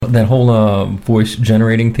that whole voice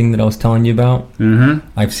generating thing that I was telling you about. Mm-hmm.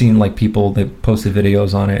 I've seen like people that posted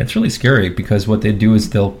videos on it. It's really scary because what they do is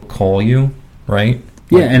they'll call you, right?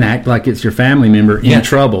 Yeah, and act like it's your family member in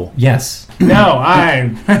trouble. Yes. No,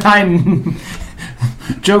 I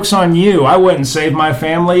joke's on you. I wouldn't save my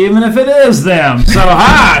family even if it is them. So,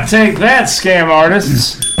 take that, scam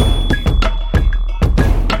artists.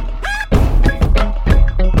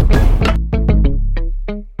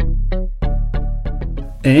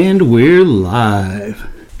 And we're live.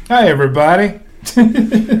 Hi, everybody.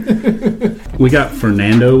 We got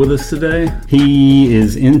Fernando with us today. He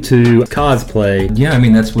is into cosplay. Yeah, I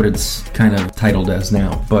mean, that's what it's kind of titled as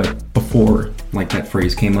now. But before, like, that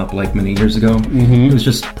phrase came up, like, many years ago, it was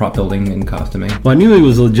just prop building and costuming. Well, I knew he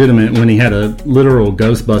was legitimate when he had a literal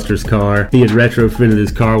Ghostbusters car. He had retrofitted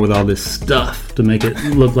his car with all this stuff to make it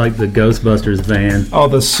look like the Ghostbusters van. All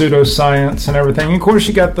the pseudoscience and everything. And of course,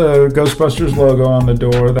 you got the Ghostbusters logo on the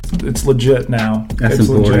door. It's legit now. That's it's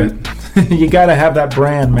important. Legit. You got to have that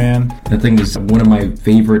brand, man. That thing was one of my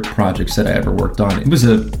favorite projects that I ever worked on. It was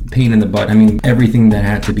a pain in the butt. I mean, everything that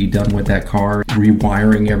had to be done with that car,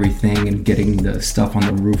 rewiring everything and getting the stuff on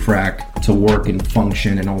the roof rack to work and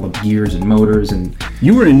function and all the gears and motors. And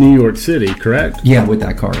you were in New York City, correct? Yeah, with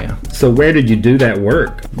that car, yeah. So where did you do that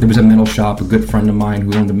work? There was a metal shop, a good friend of mine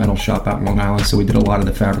who owned a metal shop out in Long Island, so we did a lot of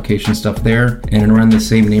the fabrication stuff there. And around the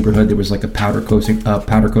same neighborhood, there was like a powder coating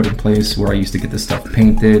place where I used to get the stuff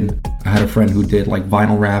painted. I had a friend who did like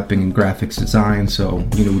vinyl wrapping and graphics design, so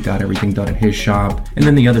we got everything done at his shop. And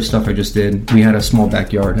then the other stuff I just did, we had a small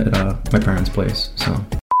backyard at my parents' place. So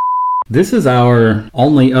this is our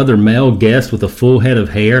only other male guest with a full head of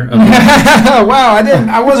hair. Wow,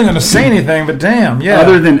 I wasn't going to say anything, but damn, yeah.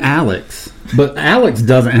 Other than Alex. But Alex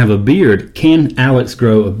doesn't have a beard. Can Alex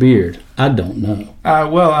grow a beard? I don't know.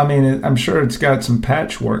 Well, I mean, I'm sure it's got some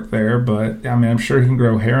patchwork there, but I mean, I'm sure he can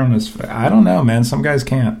grow hair on his face. I don't know, man. Some guys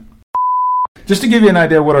can't. Just to give you an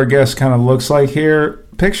idea of what our guest kind of looks like here,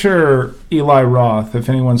 picture Eli Roth, if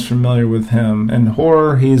anyone's familiar with him. In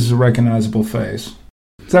horror, he's a recognizable face.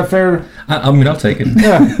 Is that fair? I mean, I'll take it.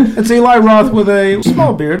 Yeah, it's Eli Roth with a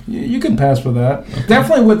small beard. You can pass with that. Okay.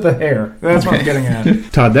 Definitely with the hair. That's what I'm getting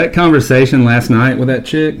at. Todd, that conversation last night with that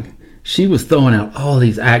chick, she was throwing out all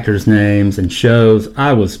these actors' names and shows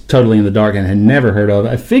I was totally in the dark and had never heard of.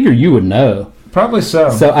 I figure you would know. Probably so.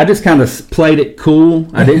 So I just kind of played it cool.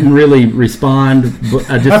 I didn't really respond. But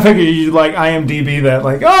I figure you like IMDb that,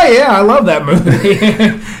 like, oh yeah, I love that movie.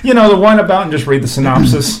 The one about, and just read the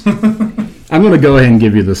synopsis. I'm going to go ahead and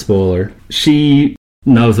give you the spoiler. She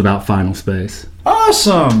knows about Final Space.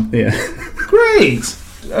 Awesome. Yeah. Great.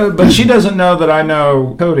 But she doesn't know that I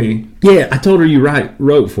know Cody. Yeah, I told her you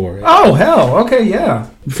wrote for it. Oh, hell. Okay, yeah.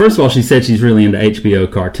 First of all, she said she's really into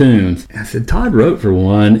HBO cartoons. I said, Todd wrote for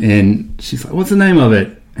one, and she's like, what's the name of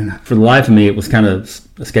it? And for the life of me, it was kind of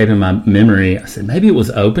escaping my memory. I said, maybe it was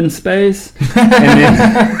Open Space? And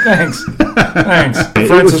then, Thanks.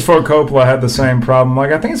 Francis Ford Coppola had the same problem.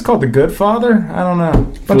 Like, I think it's called The Good Father. I don't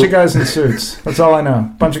know. Bunch of guys in suits. That's all I know.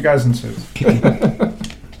 Bunch of guys in suits.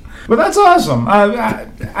 But that's awesome.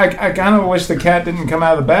 I kind of wish the cat didn't come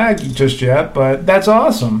out of the bag just yet, but that's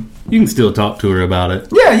awesome. You can still talk to her about it.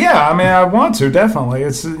 Yeah. I mean, I want to, definitely.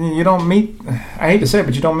 You don't meet, I hate to say it,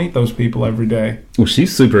 but you don't meet those people every day. Well,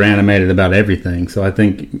 she's super animated about everything, so I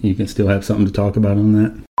think you can still have something to talk about on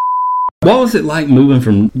that. What was it like moving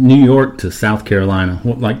from New York to South Carolina?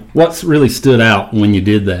 What's really stood out when you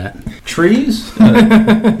did that? Trees?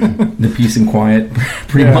 The peace and quiet,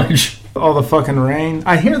 pretty much. All the fucking rain.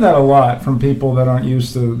 I hear that a lot from people that aren't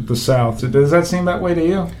used to the South. Does that seem that way to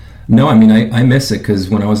you? No, I mean, I miss it because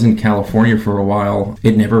when I was in California for a while,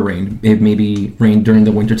 it never rained. It maybe rained during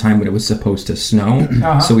the wintertime when it was supposed to snow.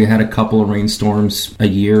 Uh-huh. So we had a couple of rainstorms a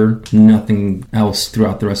year, nothing else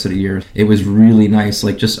throughout the rest of the year. It was really nice.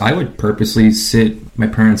 I would purposely sit, my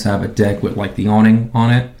parents have a deck with the awning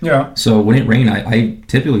on it. Yeah. So when it rained, I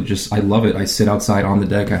typically I love it. I sit outside on the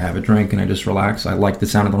deck, I have a drink, and I just relax. I like the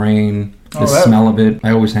sound of the rain. The smell of it.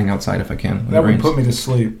 I always hang outside if I can. That would put me to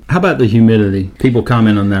sleep. How about the humidity? People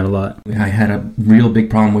comment on that a lot. I had a real big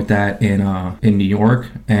problem with that in New York,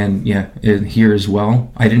 and here as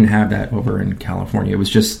well. I didn't have that over in California. It was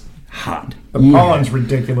just hot. The pollen's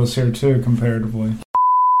ridiculous here too, comparatively.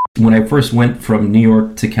 When I first went from New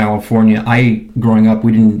York to California, growing up,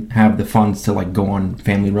 we didn't have the funds to go on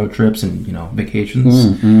family road trips and, vacations.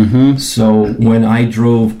 Mm-hmm. So when I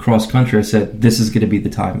drove cross country, I said, this is going to be the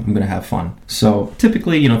time I'm going to have fun. So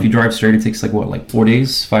typically, if you drive straight, it takes 4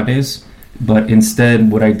 days, 5 days. But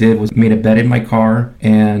instead, what I did was made a bed in my car,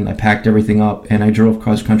 and I packed everything up, and I drove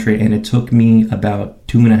cross country, and it took me about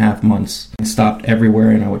 2.5 months. I stopped everywhere,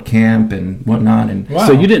 and I would camp and whatnot. And Wow.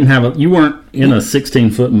 So you weren't in a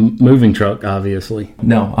 16-foot moving truck, obviously.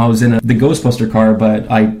 No, I was in the Ghostbuster car, but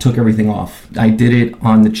I took everything off. I did it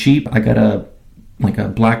on the cheap. I got a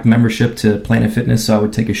black membership to Planet Fitness, so I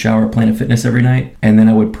would take a shower at Planet Fitness every night, and then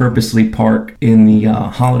I would purposely park in the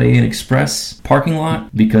Holiday Inn Express parking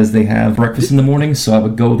lot because they have breakfast in the morning, so I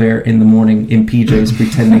would go there in the morning in PJs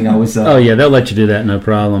pretending I was... oh yeah, they'll let you do that, no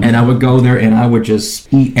problem. And I would go there and I would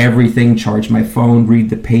just eat everything, charge my phone,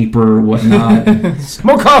 read the paper, whatnot.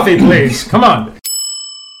 More coffee, please. Come on.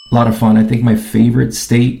 A lot of fun. I think my favorite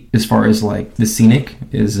state as far as like the scenic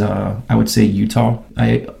is I would say Utah.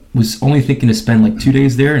 I was only thinking to spend like 2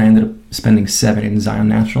 days there, and I ended up spending 7 in Zion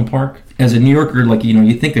National Park. As a New Yorker, like, you know,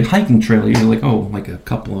 you think a hiking trail, you're like, oh, like a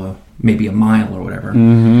couple of, maybe a mile or whatever.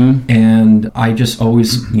 Mm-hmm. And I just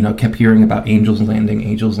always, you know, kept hearing about Angel's Landing.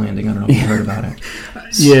 I don't know if you heard about it.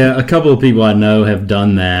 Yeah, a couple of people I know have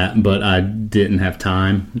done that, but I didn't have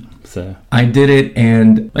time. So I did it,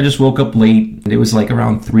 and I just woke up late. It was like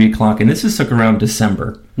around 3 o'clock, and this is like around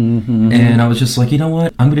December. Mm-hmm. And I was just like, you know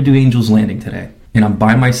what? I'm going to do Angel's Landing today. And I'm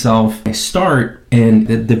by myself. I start, and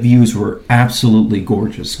the views were absolutely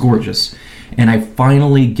gorgeous. And I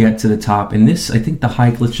finally get to the top. And this, I think the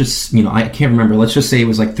hike, let's just, you know, I can't remember. Let's just say it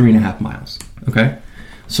was like 3.5 miles. Okay?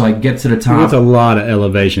 So I get to the top. With a lot of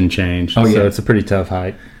elevation change. Oh, yeah. So it's a pretty tough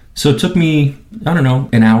hike. So it took me, I don't know,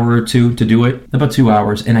 an hour or two to do it. About 2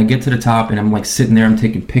 hours. And I get to the top, and I'm like sitting there. I'm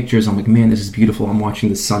taking pictures. I'm like, man, this is beautiful. I'm watching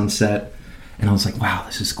the sunset. And I was like, wow,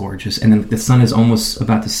 this is gorgeous. And then the sun is almost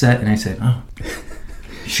about to set, and I said, oh,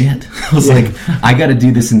 shit. I was like, I got to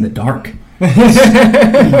do this in the dark.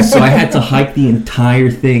 So I had to hike the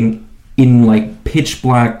entire thing in like pitch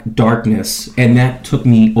black darkness, and that took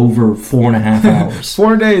me over 4.5 hours.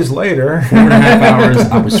 4 days later. 4.5 hours.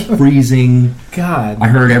 I was freezing. God. I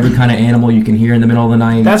heard every kind of animal you can hear in the middle of the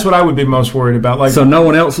night. That's what I would be most worried about. Like, so no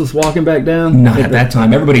one else was walking back down? Not at that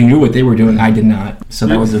time. Everybody knew what they were doing. I did not. So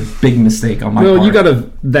that was a big mistake on my part. Well, you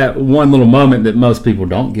got that one little moment that most people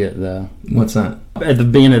don't get, though. What's that?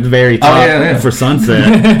 Being at the very top for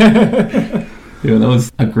sunset. Yeah, that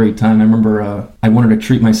was a great time. I remember I wanted to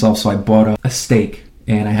treat myself, so I bought a steak,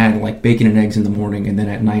 and I had like bacon and eggs in the morning, and then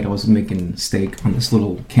at night I was making steak on this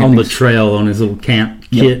little camping... On the trail, on his little camp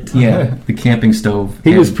kit. Yeah, the camping stove.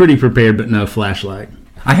 He was pretty prepared, but no flashlight.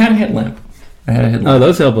 I had a headlamp. Oh,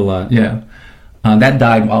 those help a lot. Yeah. That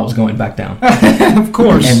died while I was going back down. Of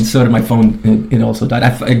course. And so did my phone. It also died.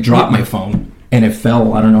 I dropped my phone, and it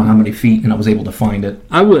fell I don't know how many feet, and I was able to find it.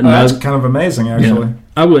 I wouldn't know. That's kind of amazing, actually. Yeah.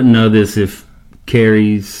 I wouldn't know this if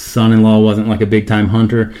Carrie's son-in-law wasn't like a big-time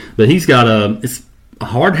hunter, but he's got it's a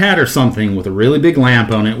hard hat or something with a really big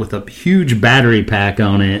lamp on it with a huge battery pack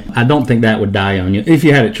on it. I don't think that would die on you if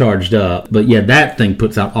you had it charged up. But yeah, that thing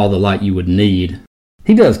puts out all the light you would need.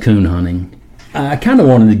 He does coon hunting. I kind of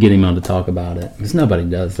wanted to get him on to talk about it because nobody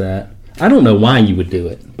does that. I don't know why you would do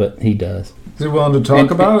it, but he does. Is he willing to talk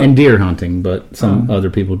about it? And deer hunting, but some other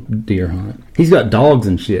people deer hunt. He's got dogs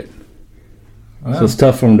and shit. Wow. So it's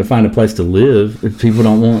tough for them to find a place to live if people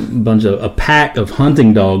don't want a pack of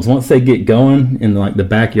hunting dogs. Once they get going in like the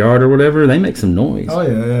backyard or whatever, they make some noise. Oh,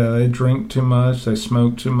 yeah. They drink too much. They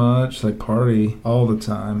smoke too much. They party all the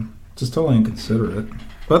time. Just totally inconsiderate.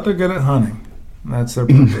 But they're good at hunting. That's their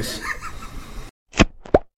purpose.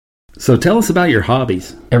 So tell us about your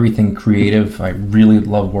hobbies. Everything creative. I really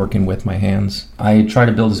love working with my hands. I try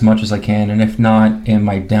to build as much as I can, and if not, in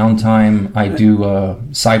my downtime, I do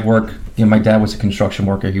side work. You know, my dad was a construction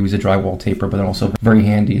worker. He was a drywall taper, but then also very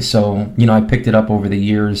handy. So, you know, I picked it up over the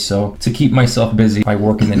years. So to keep myself busy, I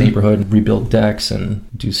work in the neighborhood, rebuild decks, and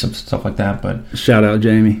do some stuff like that. But shout out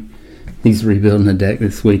Jamie. He's rebuilding a deck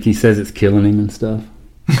this week. He says it's killing him and stuff.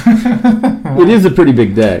 It is a pretty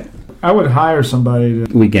big deck. I would hire somebody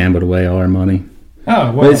to... We gambled away all our money.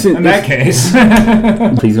 Oh, well, in that case.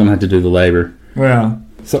 He's going to have to do the labor. Well...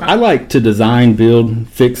 So I like to design, build,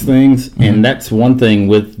 fix things, and that's one thing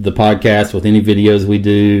with the podcast, with any videos we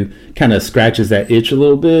do, kind of scratches that itch a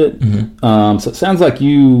little bit. So it sounds like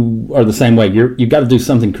you are the same way. You've got to do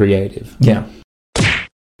something creative. Yeah.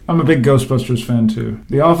 I'm a big Ghostbusters fan, too.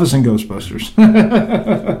 The Office and Ghostbusters.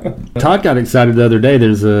 Todd got excited the other day.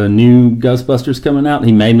 There's a new Ghostbusters coming out.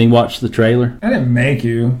 He made me watch the trailer. I didn't make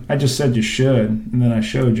you. I just said you should, and then I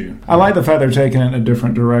showed you. I like the fact they're taking it in a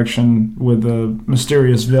different direction with the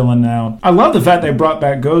mysterious villain now. I love the fact they brought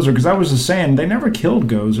back Gozer, because I was just saying, they never killed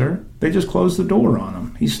Gozer. They just closed the door on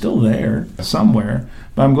him. He's still there somewhere.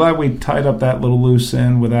 But I'm glad we tied up that little loose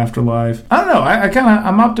end with Afterlife. I don't know.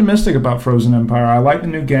 I'm optimistic about Frozen Empire. I like the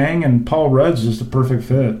new gang, and Paul Rudd's just a perfect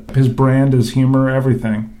fit. His brand, his humor,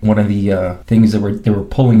 everything. One of the things that they were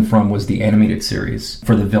pulling from was the animated series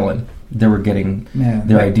for the villain. They were getting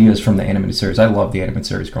their ideas from the animated series. I loved the animated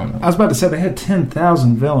series growing up. I was about to say, they had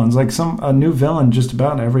 10,000 villains, like a new villain just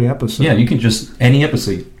about every episode. Yeah, you can just, any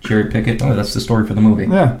episode, cherry pick it. Oh, that's the story for the movie.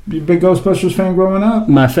 Yeah. You a big Ghostbusters fan growing up?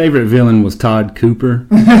 My favorite villain was Todd Cooper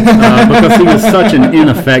because he was such an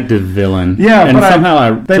ineffective villain. Yeah, and but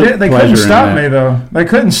somehow they couldn't stop me, though. They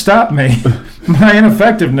couldn't stop me. My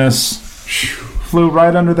ineffectiveness flew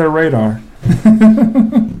right under their radar.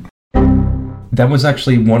 That was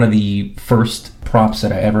actually one of the first props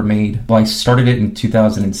that I ever made. Well, I started it in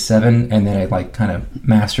 2007, and then I kind of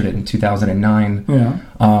mastered it in 2009. Yeah.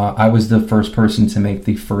 I was the first person to make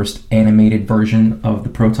the first animated version of the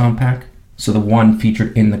Proton Pack. So the one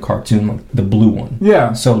featured in the cartoon, the blue one.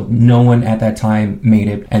 Yeah. So no one at that time made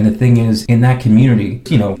it. And the thing is, in that community,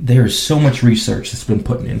 there's so much research that's been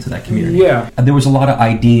put into that community. Yeah. There was a lot of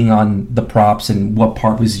IDing on the props and what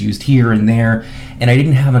part was used here and there. And I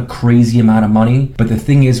didn't have a crazy amount of money. But the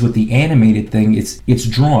thing is, with the animated thing, it's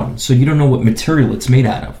drawn. So you don't know what material it's made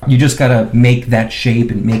out of. You just got to make that shape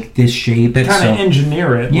and make this shape. Kind of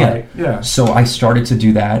engineer it. Yeah. Right. Yeah. So I started to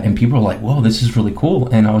do that, and people were like, whoa, this is really cool.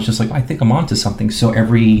 And I was just like, I think I'm onto something. So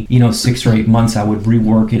every 6 or 8 months I would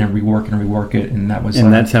rework it and rework it and rework it, and that was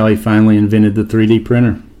that's how he finally invented the 3D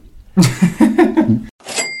printer.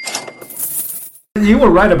 You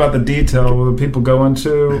were right about the detail that people go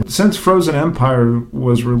into. Since Frozen Empire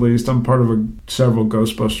was released, I'm part of several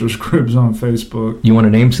Ghostbusters groups on Facebook. You want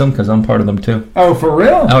to name some? Because I'm part of them too. Oh, for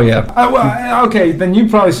real? Oh, yeah. Okay, then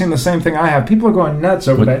you've probably seen the same thing I have. People are going nuts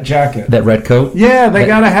over that jacket. That red coat? Yeah, they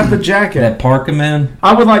got to have the jacket. That parka, man.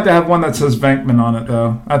 I would like to have one that says Venkman on it,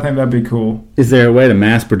 though. I think that'd be cool. Is there a way to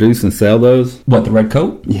mass produce and sell those? What, the red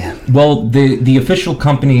coat? Yeah. Well, the official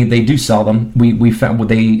company, they do sell them. We found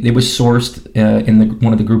they was sourced in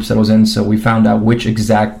one of the groups that I was in, so we found out which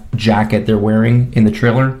exact jacket they're wearing in the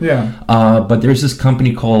trailer. Yeah. But there's this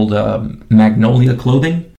company called Magnolia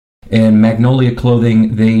Clothing, and Magnolia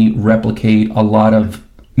Clothing, they replicate a lot of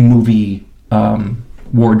movie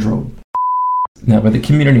wardrobe. No, but the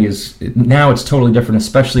community it's totally different,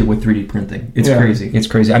 especially with 3D printing. It's crazy. It's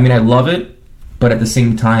crazy. I mean, I love it, but at the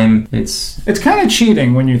same time, it's kind of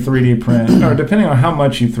cheating when you 3D print, or depending on how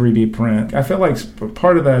much you 3D print. I feel like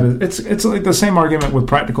part of that is it's like the same argument with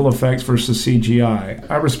practical effects versus CGI.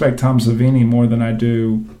 I respect Tom Savini more than I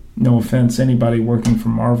do, no offense, anybody working for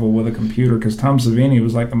Marvel with a computer, because Tom Savini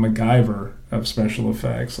was like the MacGyver of special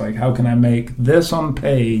effects. Like, how can I make this on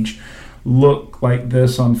page look like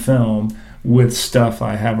this on film with stuff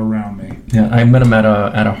I have around me? Yeah, I met him at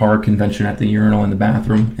a horror convention at the urinal in the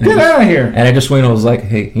bathroom. Get out of here! And I just went and I was like,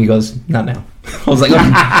 hey, he goes, not now. I was like,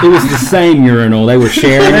 It was the same urinal. They were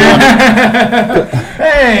sharing one.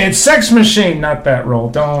 Hey, it's Sex Machine, not that role.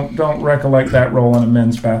 Don't recollect that role in a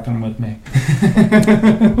men's bathroom with me.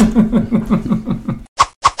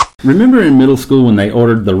 Remember in middle school when they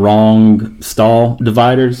ordered the wrong stall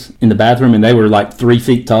dividers in the bathroom and they were like 3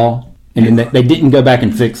 feet tall? And then they didn't go back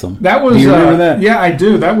and fix them. That was, do you remember that? Yeah, I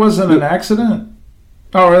do. That wasn't an accident.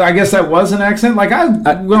 Oh, I guess that was an accident. Like, I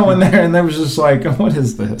go in there and they was just like, what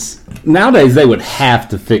is this? Nowadays, they would have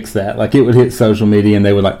to fix that. Like, it would hit social media and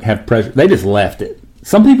they would like have pressure. They just left it.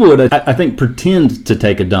 Some people would, I think, pretend to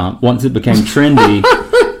take a dump once it became trendy.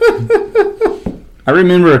 I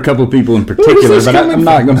remember a couple of people in particular, but I'm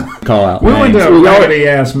not going to call out We names. went to a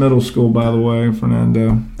raggedy-ass middle school, by the way,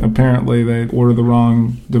 Fernando. Apparently, they ordered the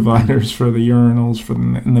wrong dividers for the urinals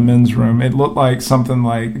in the men's room. It looked like something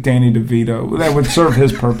like Danny DeVito. That would serve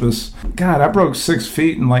his purpose. God, I broke 6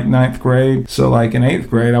 feet in, like, 9th grade. So, like, in 8th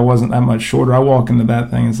grade, I wasn't that much shorter. I walk into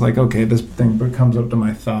that thing, it's like, okay, this thing comes up to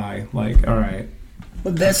my thigh. Like, all right.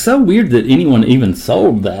 But that's so weird that anyone even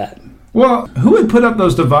sold that. Well, who would put up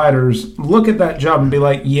those dividers, look at that job and be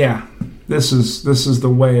like, yeah, this is the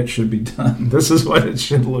way it should be done. This is what it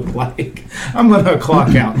should look like. I'm going to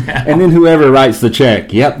clock out now. And then whoever writes the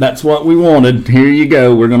check, yep, that's what we wanted. Here you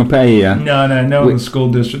go. We're going to pay you. No. In the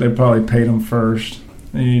school district, they probably paid them first.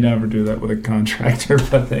 You never do that with a contractor,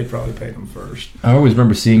 but they probably paid them first. I always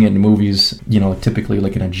remember seeing it in movies, typically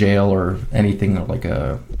like in a jail or anything, or like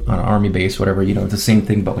on an army base, whatever, it's the same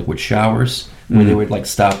thing, but like with showers, where they would like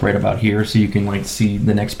stop right about here so you can like see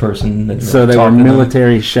the next person. So they were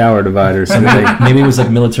military shower dividers. Maybe it was like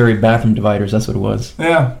military bathroom dividers, that's what it was.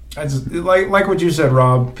 Yeah. I just, like what you said,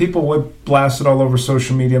 Rob, people would blast it all over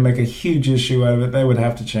social media, make a huge issue out of it. They would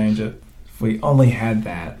have to change it. If we only had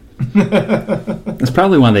that. That's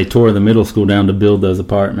probably why they tore the middle school down to build those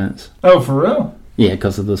apartments. Oh, for real? Yeah,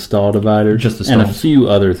 because of the stall dividers. Just the and a stalls. few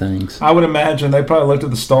other things. I would imagine they probably looked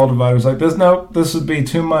at the stall dividers like, this would be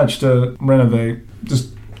too much to renovate.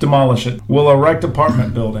 Just demolish it. We'll erect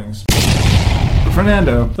apartment buildings.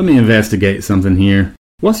 Fernando. Let me investigate something here.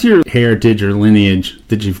 What's your heritage or lineage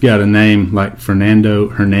that you've got a name like Fernando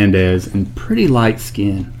Hernandez and pretty light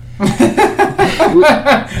skin?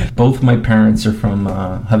 Both my parents are from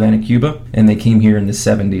Havana, Cuba, and they came here in the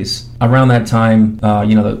 70s. Around that time,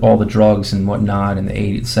 all the drugs and whatnot in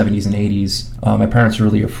the 70s and 80s, my parents were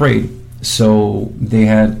really afraid. So they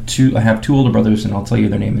had I have two older brothers, and I'll tell you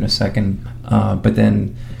their name in a second. But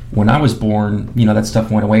then when I was born, that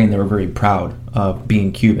stuff went away, and they were very proud of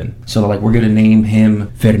being Cuban. So they're like, we're going to name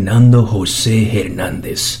him Fernando Jose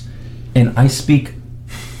Hernandez. And I speak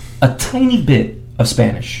a tiny bit of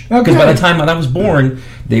Spanish. Because by the time that I was born,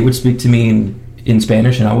 they would speak to me in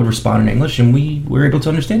Spanish, and I would respond in English, and we were able to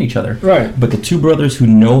understand each other. Right. But the two brothers who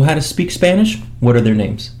know how to speak Spanish, what are their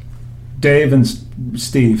names? Dave and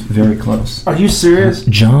Steve. Very close. Are you serious?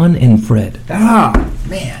 John and Fred. Ah,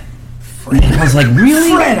 man. And I was like,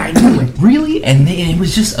 really? Fred, I knew it. Really? And it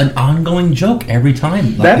was just an ongoing joke every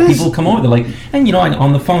time. People come over, they're like, and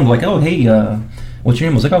on the phone, they're like, oh, hey, what's your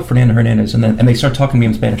name? I was like, oh, Fernando Hernandez. And they start talking to me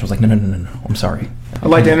in Spanish. I was like, no, I'm sorry. I'd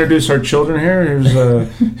like to introduce our children here.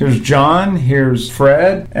 Here's John, here's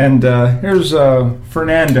Fred, and here's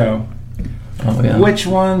Fernando. Oh, yeah. Which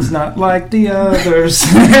one's not like the others?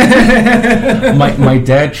 my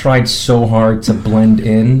dad tried so hard to blend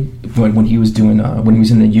in when he was doing when he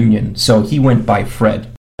was in the union. So he went by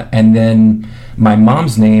Fred. And then my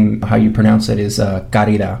mom's name, how you pronounce it, is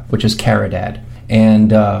Carida, which is Caridad.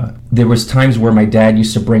 And there was times where my dad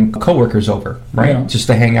used to bring coworkers over, right? Yeah. Just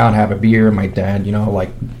to hang out, have a beer. My dad,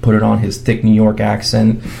 put it on his thick New York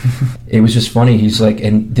accent. It was just funny. He's like,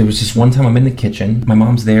 and there was this one time I'm in the kitchen. My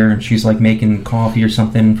mom's there, and she's like making coffee or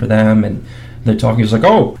something for them. And they're talking. He's like,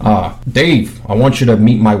 oh, Dave, I want you to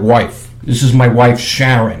meet my wife. This is my wife,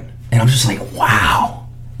 Sharon. And I'm just like, wow.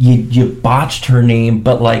 You botched her name,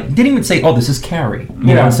 but didn't even say, oh, this is Carrie,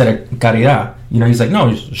 instead of Caridad. He's like, no,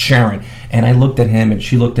 it's Sharon. And I looked at him, and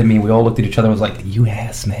she looked at me. We all looked at each other. I was like, you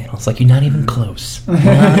ass, man. I was like, you're not even close. You're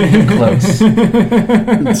not even close.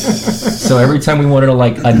 So every time we wanted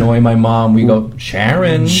to, annoy my mom, we go,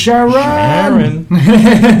 Sharon.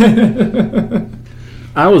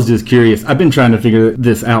 I was just curious. I've been trying to figure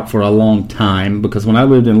this out for a long time because when I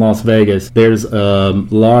lived in Las Vegas, there's a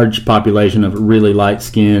large population of really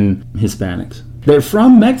light-skinned Hispanics. They're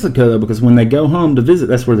from Mexico, though, because when they go home to visit,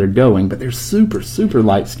 that's where they're going. But they're super, super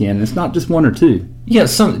light-skinned. It's not just one or two. Yeah,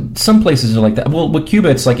 some places are like that. Well, with Cuba,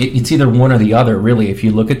 it's it's either one or the other, really. If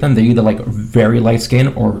you look at them, they're either very light skin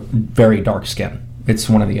or very dark skin. It's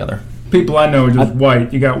one or the other. People I know are just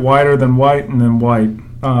white. You got whiter than white and then white.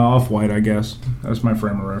 Off-white, I guess. That's my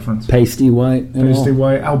frame of reference. Pasty white? Pasty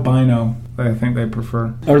white. Albino, I think they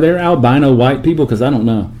prefer. Are there albino white people? Because I don't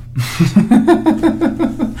know.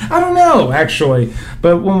 I don't know, actually.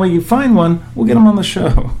 But when we find one, we'll get them on the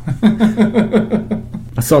show.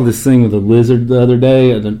 I saw this thing with a lizard the other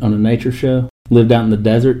day on a nature show. Lived out in the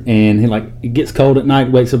desert, and it gets cold at night,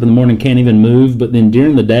 wakes up in the morning, can't even move, but then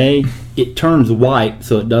during the day, it turns white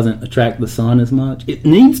so it doesn't attract the sun as much. It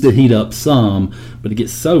needs to heat up some, but it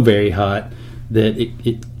gets so very hot that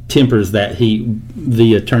it tempers that heat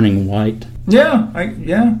via turning white. Yeah.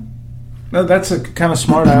 No, that's a kind of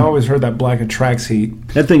smart. I always heard that black attracts heat.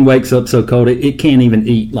 That thing wakes up so cold it can't even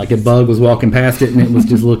eat. Like a bug was walking past it and it was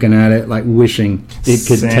just looking at it wishing it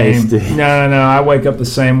could taste it. No. I wake up the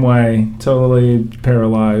same way, totally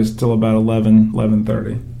paralyzed till about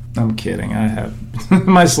 11:30. I'm kidding. I have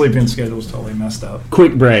my sleeping schedule's totally messed up.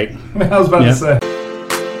 Quick break. I was about to say.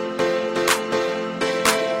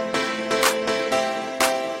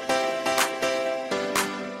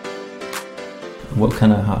 What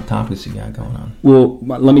kind of hot topics you got going on? Well,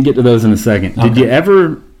 let me get to those in a second. Okay. Did you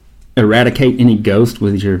ever eradicate any ghost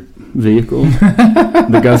with your vehicle?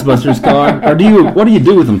 The Ghostbusters car? Or what do you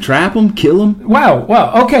do with them? Trap them? Kill them? Wow.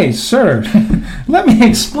 Okay, sir. Let me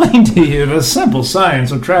explain to you the simple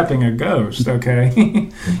science of trapping a ghost,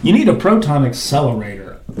 okay? You need a proton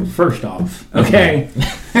accelerator, first off, okay?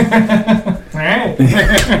 All right.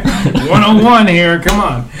 101 here, come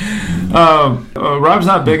on. Rob's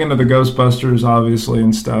not big into the Ghostbusters, obviously,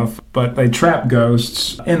 and stuff, but they trap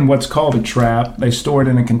ghosts in what's called a trap. They store it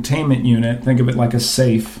in a containment unit. Think of it like a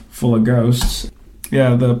safe full of ghosts.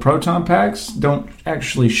 Yeah, the proton packs don't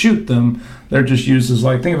actually shoot them. They're just used as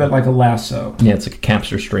think of it like a lasso. Yeah, it's like a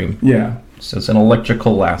capture stream. Yeah. So it's an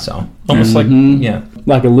electrical lasso. Almost like, yeah.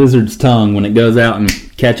 Like a lizard's tongue when it goes out and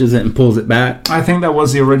catches it and pulls it back. I think that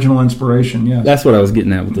was the original inspiration, yeah. That's what I was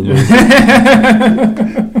getting at with the lizard.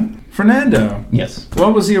 Fernando. Yes.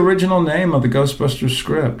 What was the original name of the Ghostbusters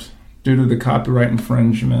script? Due to the copyright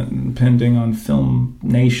infringement and pending on Film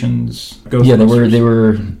Nation's Ghostbusters. Yeah, they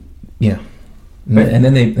were, yeah. And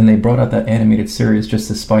then they brought out that animated series just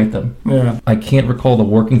to spite them. Yeah. I can't recall the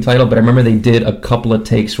working title, but I remember they did a couple of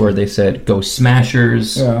takes where they said Ghost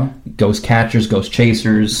Smashers, Ghost Catchers, Ghost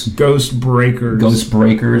Chasers, Ghost Breakers. Ghost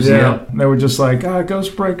Breakers, yeah. They were just like,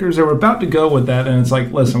 Ghost Breakers. They were about to go with that, and it's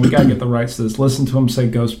like, listen, we got to get the rights to this. Listen to them say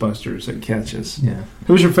Ghostbusters. It catches. Yeah.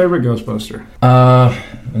 Who's your favorite Ghostbuster?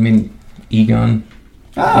 Egon.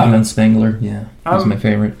 Egon Spengler, yeah. He's my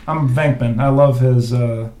favorite. I'm Venkman. I love his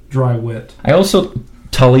dry wit. I also...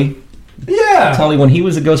 Tully. Yeah! Tully, when he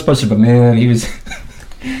was a Ghostbuster, but man, he was...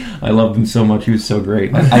 I loved him so much. He was so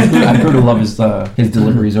great. I grew to love his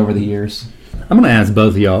deliveries over the years. I'm going to ask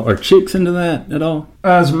both of y'all, are chicks into that at all?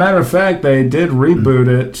 As a matter of fact, they did reboot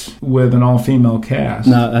it with an all-female cast.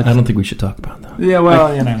 No, I don't think we should talk about that. Yeah,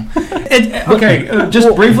 well, you know.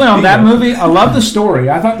 Just briefly on that movie, I love the story.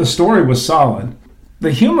 I thought the story was solid. The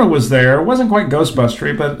humor was there. It wasn't quite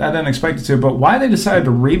Ghostbustery, but I didn't expect it to. But why they decided to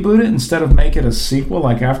reboot it instead of make it a sequel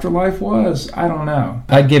like Afterlife was, I don't know.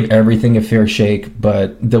 I'd give everything a fair shake,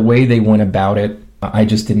 but the way they went about it, I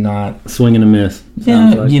just did not... Swing and a miss. Yeah,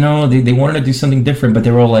 like. They wanted to do something different, but they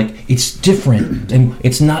were all like, it's different, and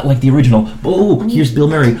it's not like the original. Oh, here's Bill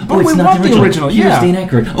Murray. But it's not the original. Here's Dane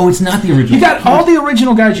Aykroyd. Oh, it's not the original. You got all the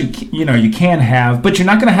original guys you can have, but you're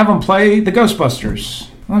not going to have them play the Ghostbusters.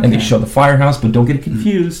 Okay. And they show the firehouse, but don't get it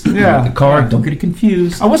confused. Yeah. The car, don't get it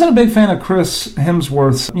confused. I wasn't a big fan of Chris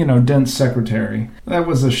Hemsworth's, dense secretary. That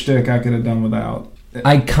was a shtick I could have done without.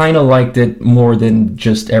 I kind of liked it more than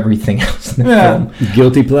just everything else in the film.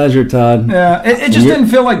 Guilty pleasure, Todd. Yeah, it just didn't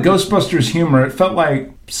feel like Ghostbusters humor. It felt like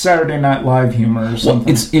Saturday Night Live humor or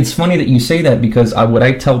something. Well, it's funny that you say that because what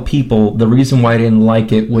I tell people, the reason why I didn't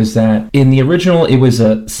like it was that in the original, it was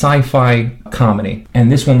a sci-fi comedy, and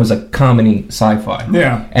this one was a comedy sci-fi.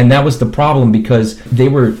 Yeah. And that was the problem because they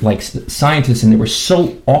were like scientists and they were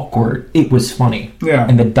so awkward, it was funny. Yeah.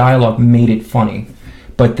 And the dialogue made it funny.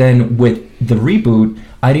 But then with the reboot,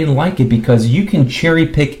 I didn't like it because you can cherry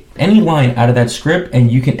pick any line out of that script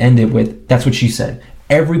and you can end it with, that's what she said.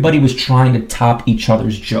 Everybody was trying to top each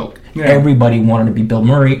other's joke. Yeah. Everybody wanted to be Bill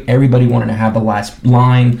Murray. Everybody wanted to have the last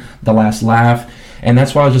line, the last laugh. And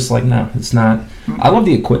that's why I was just like, no, it's not. I love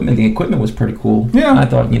the equipment. The equipment was pretty cool. Yeah. I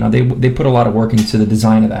thought, they put a lot of work into the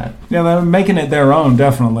design of that. Yeah, they're making it their own,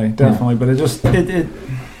 definitely. Yeah. But it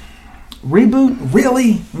reboot?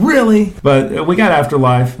 Really? But we got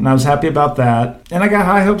Afterlife, and I was happy about that. And I got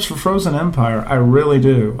high hopes for Frozen Empire. I really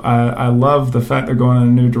do. I love the fact they're going in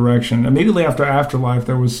a new direction. Immediately after Afterlife,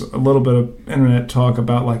 there was a little bit of internet talk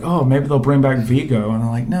about, like, oh, maybe they'll bring back Vigo. And I'm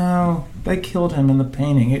like, no, they killed him in the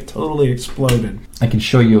painting. It totally exploded. I can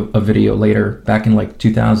show you a video later, back in like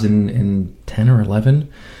 2010 or 11.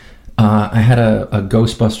 I had a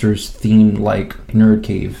Ghostbusters themed, like, nerd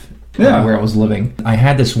cave. Where I was living. I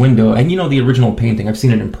had this window, and the original painting, I've seen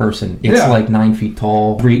it in person. It's like 9 feet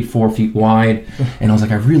tall, 4 feet wide, and I was like,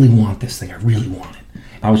 I really want this thing. I really want it.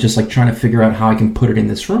 I was just like trying to figure out how I can put it in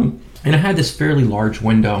this room. And I had this fairly large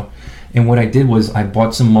window, and what I did was I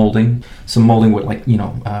bought some molding with like,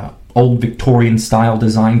 old Victorian style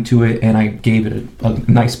design to it, and I gave it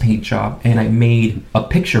a nice paint job, and I made a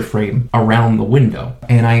picture frame around the window.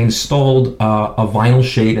 And I installed a vinyl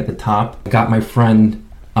shade at the top. I got my friend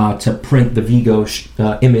to print the Vigo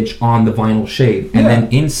image on the vinyl shade. And then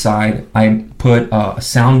inside, I put a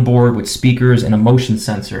soundboard with speakers and a motion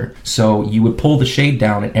sensor. So you would pull the shade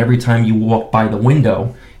down, and every time you walk by the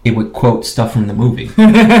window, it would quote stuff from the movie. So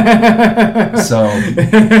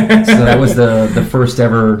that was the first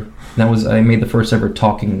ever... I made the first ever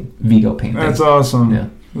talking Vigo painting. That's awesome. Yeah.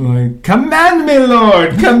 Like, command me,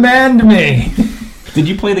 Lord! Command me! Did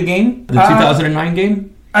you play the game? The 2009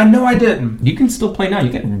 game? No, I didn't. You can still play now. You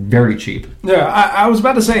get very cheap. Yeah, I was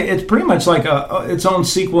about to say, it's pretty much like its own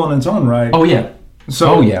sequel in its own right. Oh, yeah.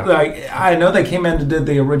 So, like, I know they came in and did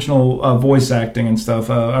the original voice acting and stuff.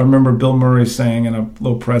 I remember Bill Murray saying in a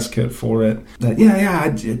little press kit for it that, I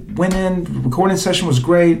went in, recording session was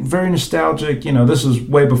great, very nostalgic. This is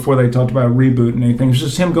way before they talked about a reboot and anything. It was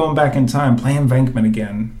just him going back in time, playing Venkman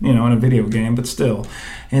again, in a video game, but still.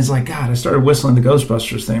 And it's like, God, I started whistling the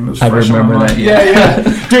Ghostbusters theme. It was fresh in my mind. That.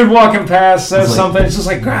 Yeah. Dude walking past says something. It's just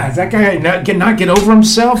like, God, is that guy not get over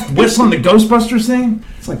himself whistling the Ghostbusters theme?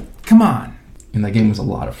 It's like, come on. And that game was a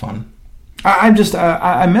lot of fun. I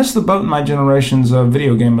missed the boat in my generation's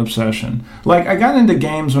video game obsession. Like, I got into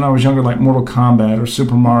games when I was younger, like Mortal Kombat or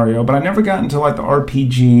Super Mario, but I never got into like the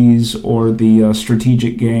RPGs or the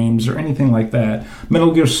strategic games or anything like that.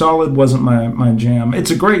 Metal Gear Solid wasn't my jam.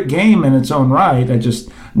 It's a great game in its own right. I just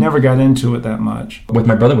never got into it that much. With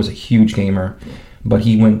my brother was a huge gamer, but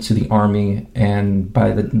he went to the army, and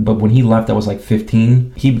but when he left, I was like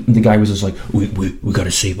 15. The guy was just like, we got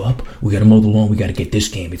to save up, we got to mow the lawn, we got to get this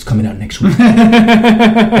game, it's coming out next week.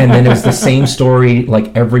 And then it was the same story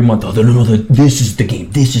like every month. Oh, no, this is the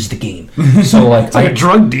game. So like, it's like a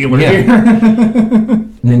drug dealer here.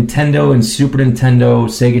 Nintendo and Super Nintendo,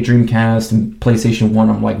 Sega Dreamcast, and PlayStation 1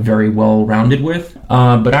 I'm like very well rounded with.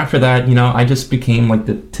 But after that, I just became like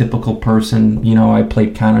the typical person. I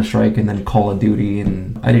played Counter-Strike and then Call of Duty,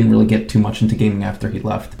 and I didn't really get too much into gaming after he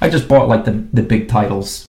left. I just bought like the big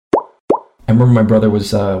titles. I remember my brother we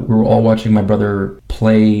were all watching my brother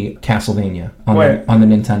play Castlevania on the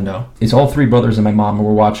Nintendo. It's all three brothers and my mom, and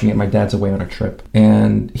we're watching it. My dad's away on a trip,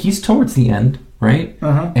 and he's towards the end, right?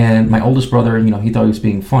 Uh-huh. And my oldest brother, he thought he was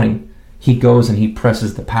being funny. He goes and he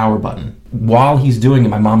presses the power button. While he's doing it,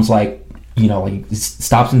 my mom's like, he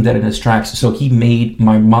stops him dead in his tracks. So he made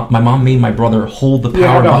my mom made my brother hold the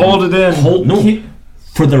power button. Hold it in.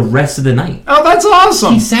 For the rest of the night. Oh, that's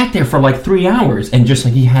awesome. He sat there for like 3 hours and just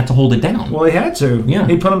like he had to hold it down. Well, he had to. Yeah.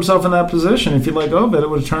 He put himself in that position. If he let go of it, it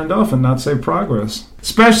would have turned off and not saved progress.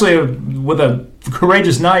 Especially with a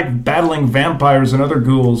courageous knight battling vampires and other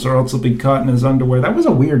ghouls, or else he'll be caught in his underwear. That was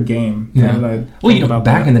a weird game. Yeah.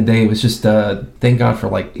 Back in the day, it was just, thank God for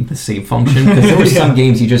like the save function. Because there were some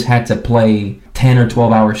games you just had to play 10 or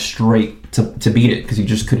 12 hours straight to beat it, because you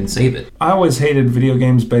just couldn't save it. I always hated video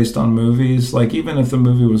games based on movies. Like, even if the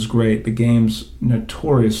movie was great, the games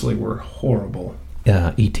notoriously were horrible.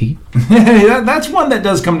 E.T.? That's one that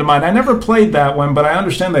does come to mind. I never played that one, but I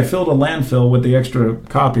understand they filled a landfill with the extra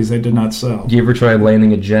copies they did not sell. Do you ever try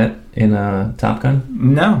landing a jet in Top Gun?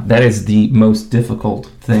 No. That is the most difficult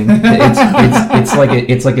thing. It's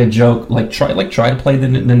like a joke. Try to play the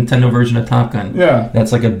Nintendo version of Top Gun. Yeah.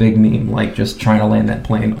 That's like a big meme. Like just trying to land that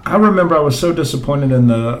plane. I remember I was so disappointed in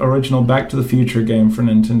the original Back to the Future game for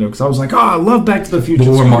Nintendo, because I was like, I love Back to the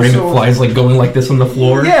Future. Where Marty McFly's like going like this on the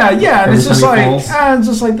floor. Yeah. And it's just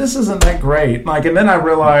like this isn't that great. Like, and then I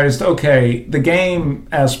realized, okay, the game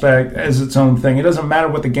aspect is its own thing. It doesn't matter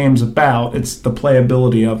what the game's about. It's the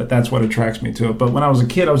playability of it. That's what attracts me to it. But when I was a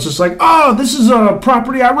kid, I was just like, this is a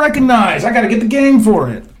property I recognize. I got to get the game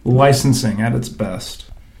for it. Licensing at its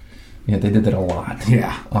best. Yeah, they did that a lot.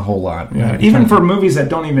 Yeah. A whole lot. Yeah. Even for movies that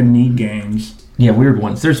don't even need games. Yeah, weird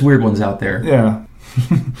ones. There's weird ones out there. Yeah.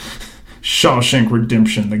 Shawshank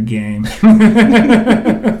Redemption, the game.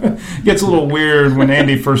 Gets a little weird when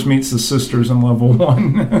Andy first meets the sisters in level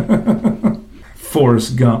 1.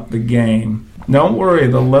 Forrest Gump, the game. Don't worry,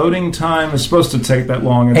 the loading time is supposed to take that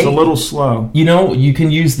long. It's a little slow. You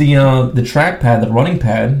can use the trackpad, the running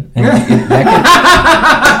pad, and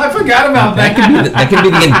I forgot about that. That could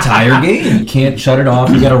be the entire game. You can't shut it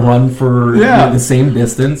off. You got to run for the same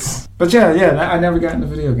distance. But I never got into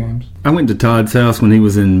video games. I went to Todd's house when he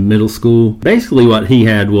was in middle school. Basically what he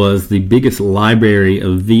had was the biggest library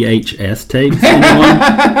of VHS tapes anyone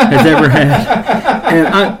has ever had. And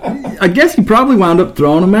I guess you probably wound up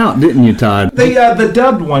throwing them out, didn't you, Todd? The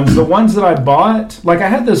dubbed ones, the ones that I bought, like I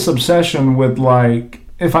had this obsession with like,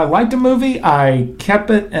 if I liked a movie, I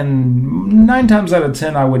kept it, and 9 times out of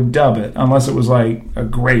 10 I would dub it, unless it was like a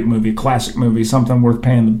great movie, classic movie, something worth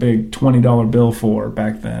paying the big $20 bill for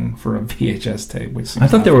back then for a VHS tape. I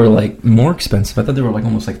thought they were like more expensive. I thought they were like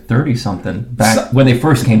almost like 30 something back when they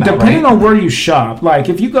first came out. Depending on where you shop, like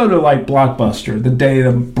if you go to like Blockbuster the day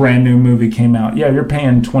the brand new movie came out, you're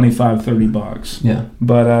paying $25-$30. Yeah,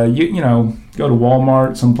 but you go to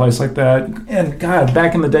Walmart, someplace like that. And God,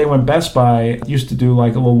 back in the day when Best Buy used to do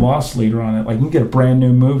like a little loss leader on it, like you can get a brand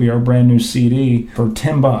new movie or a brand new CD for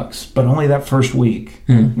 $10, but only that first week.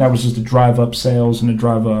 That was just to drive up sales and to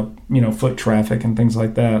drive up, foot traffic and things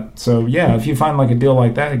like that. So yeah, if you find like a deal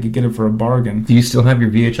like that, you could get it for a bargain. Do you still have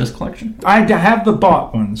your VHS collection? I have the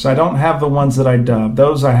bought ones. I don't have the ones that I dubbed.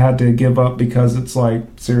 Those I had to give up because it's like,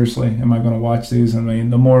 seriously, am I going to watch these? I mean,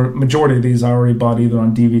 the majority of these I already bought either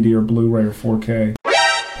on DVD or Blu-ray or 4K.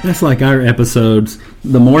 That's like our episodes.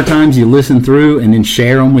 The more times you listen through and then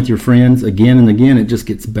share them with your friends again and again, it just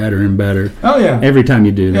gets better and better. Oh, yeah. Every time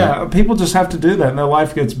you do that. Yeah, people just have to do that, and their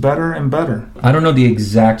life gets better and better. I don't know the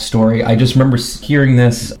exact story. I just remember hearing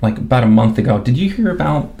this like about a month ago. Did you hear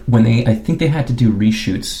about when I think they had to do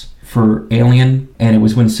reshoots for Alien, and it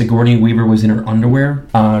was when Sigourney Weaver was in her underwear.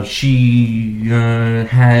 She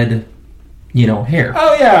had hair.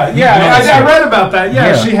 Oh, yeah. I read about that.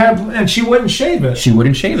 Yeah, she had, and she wouldn't shave it. She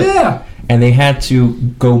wouldn't shave it. Yeah. And they had to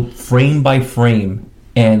go frame by frame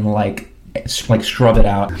and like scrub it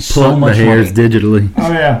out. So much the hairs money. digitally.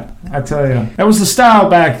 Oh, yeah. I tell you. That was the style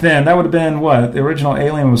back then. That would have been, what? The original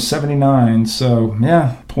Alien was 79. So,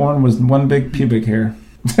 yeah, porn was one big pubic hair.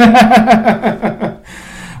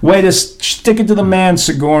 Way to stick it to the man,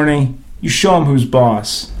 Sigourney. You show him who's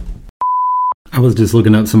boss. I was just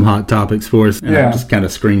looking up some hot topics for us, and I just kind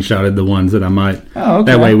of screenshotted the ones that I might. Oh,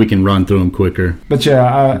 okay. That way we can run through them quicker. But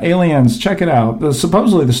yeah, Aliens, check it out.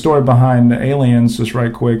 Supposedly the story behind Aliens, just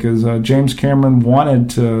right quick, is James Cameron wanted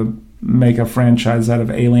to make a franchise out of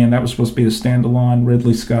Alien. That was supposed to be a standalone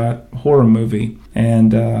Ridley Scott horror movie.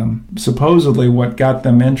 And supposedly what got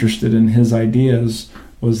them interested in his ideas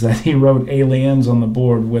was that he wrote Aliens on the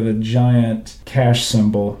board with a giant cash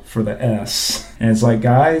symbol for the S. And it's like,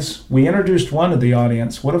 guys, we introduced one to the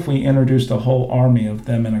audience. What if we introduced a whole army of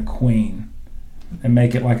them and a queen and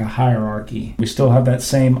make it like a hierarchy? We still have that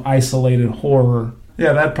same isolated horror.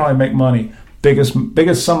 Yeah, that'd probably make money. Biggest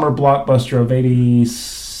summer blockbuster of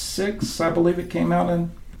 86, I believe it came out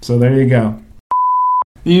in. So there you go.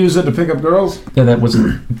 You use it to pick up girls? Yeah, that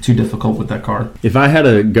wasn't too difficult with that car. If I had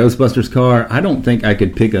a Ghostbusters car, I don't think I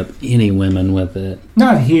could pick up any women with it.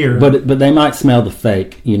 Not here. But they might smell the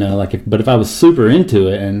fake, but if I was super into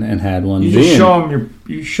it and had one, you just show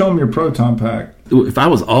them your proton pack. If I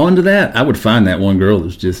was all into that, I would find that one girl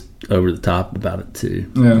that's just over the top about it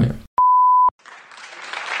too. Yeah.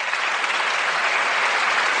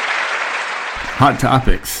 Hot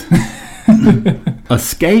topics.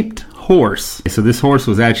 Escaped horse. So this horse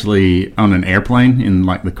was actually on an airplane in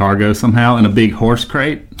like the cargo somehow in a big horse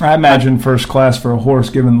crate. I imagine first class for a horse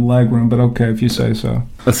given the leg room, but okay if you say so.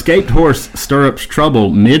 Escaped horse stirrups trouble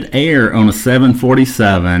mid-air on a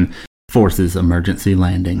 747. Forces emergency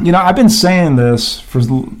landing. I've been saying this for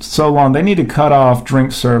so long. They need to cut off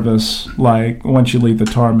drink service like once you leave the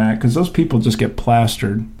tarmac because those people just get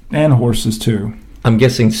plastered. And horses too. I'm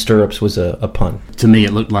guessing stirrups was a pun. To me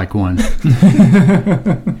it looked like one.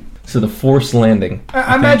 So the forced landing.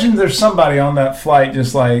 I imagine there's somebody on that flight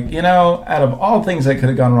just like, out of all things that could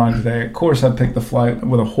have gone wrong today, of course I'd pick the flight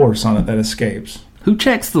with a horse on it that escapes. Who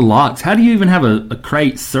checks the locks? How do you even have a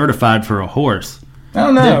crate certified for a horse? I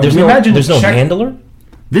don't know. There's no handler?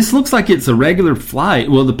 This looks like it's a regular flight.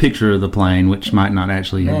 Well, the picture of the plane, which might not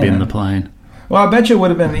actually have been the plane. Well, I bet you it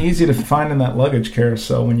would have been easy to find in that luggage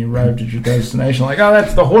carousel when you arrived at your destination. Like,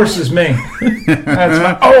 that's the horse is me.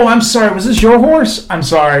 I'm sorry. Was this your horse? I'm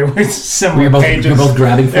sorry. It's similar pages. You're both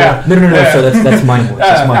grabbing for it? No. So that's my horse.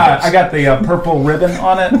 That's my horse. I got the purple ribbon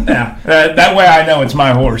on it. Yeah. That way I know it's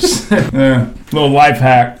my horse. Little life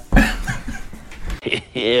hack.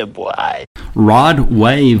 Yeah, boy. Rod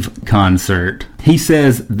Wave concert. He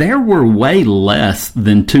says there were way less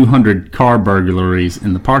than 200 car burglaries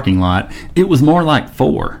in the parking lot. It was more like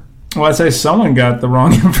 4. Well, I say someone got the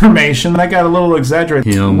wrong information. That got a little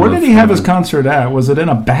exaggerated. Where did he have his concert at? Was it in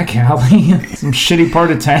a back alley? Some shitty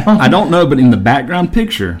part of town? I don't know, but in the background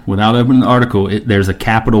picture, without opening the article, there's a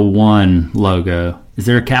Capital One logo. Is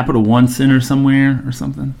there a Capital One center somewhere or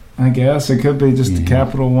something? I guess. It could be just a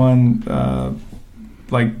Capital One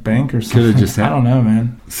bank or something. I don't know,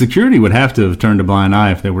 man. Security would have to have turned a blind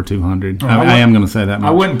eye if there were 200. I am going to say that much.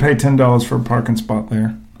 I wouldn't pay $10 for a parking spot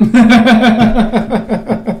there.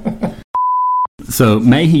 So,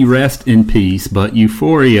 may he rest in peace, but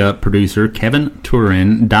Euphoria producer Kevin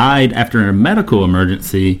Turin died after a medical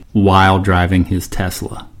emergency while driving his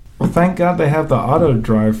Tesla. Well, thank God they have the auto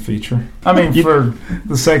drive feature. I mean, for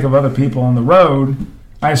the sake of other people on the road.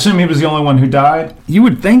 I assume he was the only one who died? You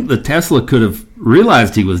would think the Tesla could have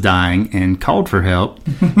realized he was dying and called for help.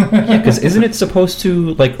 Yeah, because isn't it supposed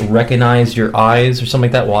to, recognize your eyes or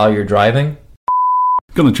something like that while you're driving?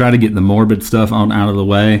 Going to try to get the morbid stuff out of the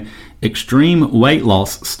way. Extreme weight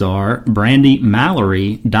loss star Brandy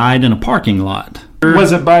Mallory died in a parking lot.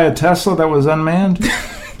 Was it by a Tesla that was unmanned?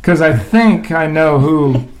 Because I think I know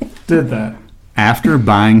who did that. After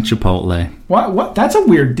buying Chipotle. What? That's a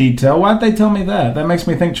weird detail. Why'd they tell me that? That makes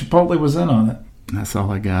me think Chipotle was in on it. That's all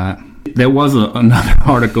I got. There was another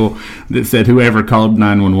article that said whoever called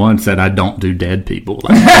 911 said, I don't do dead people.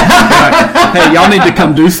 Hey, y'all need to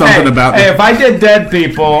come do something about it. Hey, if I did dead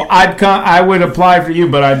people, I would apply for you,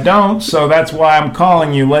 but I don't, so that's why I'm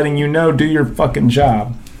calling you, letting you know, do your fucking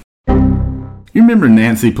job. You remember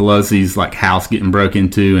Nancy Pelosi's house getting broke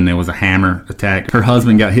into and there was a hammer attack? Her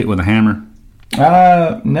husband got hit with a hammer?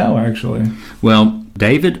 No, actually. Well,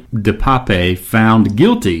 David DePape found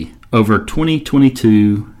guilty over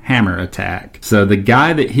 2022 hammer attack. So the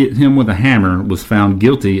guy that hit him with a hammer was found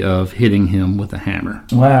guilty of hitting him with a hammer.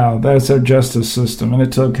 Wow, that's our justice system. And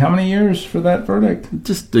it took how many years for that verdict?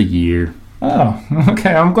 Just a year. Oh,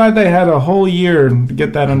 okay. I'm glad they had a whole year to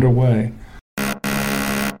get that underway.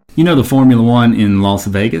 You know the Formula One in Las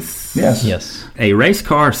Vegas? Yes. A race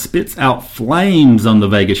car spits out flames on the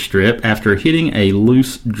Vegas Strip after hitting a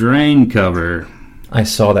loose drain cover. I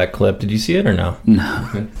saw that clip. Did you see it or no?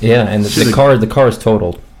 No. Yeah, and the car is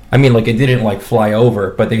totaled. I mean, like, it didn't, like, fly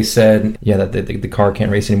over, but they said, yeah, that the car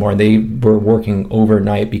can't race anymore. They were working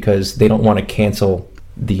overnight because they don't want to cancel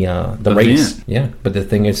the race. Event. Yeah, but the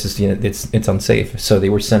thing is, it's unsafe. So they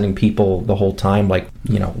were sending people the whole time, like,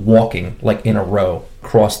 walking, like, in a row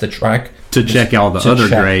across the track. To check all the other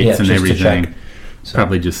grates and just everything. So,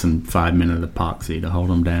 probably just some 5-minute epoxy to hold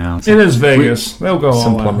them down. It is Vegas. They'll go all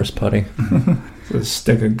some out. plumber's putty. A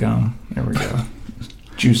stick of gum. There we go.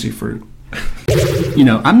 Juicy fruit.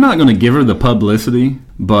 I'm not going to give her the publicity,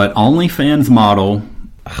 but OnlyFans model,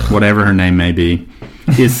 whatever her name may be,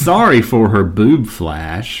 is sorry for her boob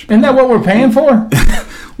flash. Isn't that what we're paying for?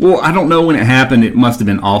 Well, I don't know when it happened. It must have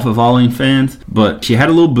been off of OnlyFans, but she had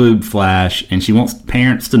a little boob flash, and she wants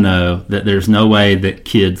parents to know that there's no way that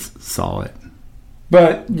kids saw it.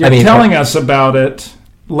 But telling us about it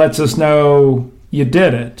lets us know you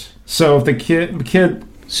did it. So if the kid...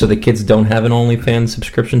 So the kids don't have an OnlyFans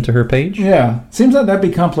subscription to her page? Yeah. Seems like that'd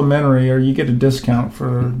be complimentary, or you get a discount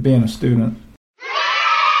for being a student.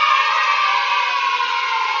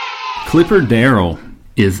 Clipper Darrell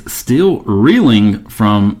is still reeling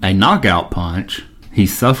from a knockout punch.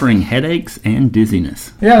 He's suffering headaches and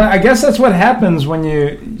dizziness. Yeah, I guess that's what happens when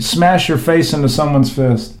you smash your face into someone's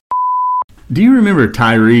fist. Do you remember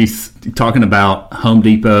Tyrese talking about Home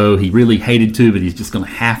Depot? He really hated to, but he's just going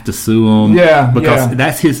to have to sue them. Yeah, because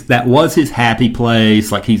that was his happy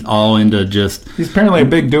place. Like, he's all into just... He's apparently a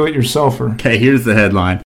big do-it-yourselfer. Okay, here's the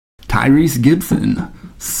headline. Tyrese Gibson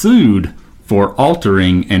sued for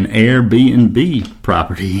altering an Airbnb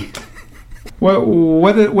property.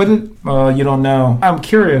 What did you don't know. I'm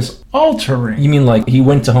curious. Altering? You mean like he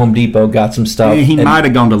went to Home Depot, got some stuff? He might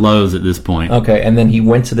have gone to Lowe's at this point. Okay, and then he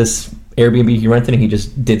went to this Airbnb he rented and he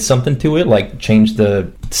just did something to it, like changed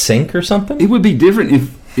the sink or something? It would be different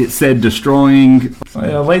if it said destroying...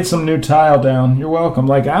 laid some new tile down. You're welcome.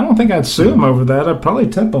 Like, I don't think I'd sue him over that. I'd probably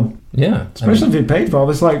tip him. Yeah. Especially if he paid for all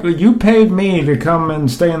this. Like, you paid me to come and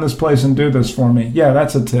stay in this place and do this for me. Yeah,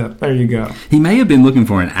 that's a tip. There you go. He may have been looking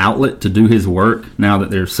for an outlet to do his work now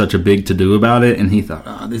that there's such a big to-do about it, and he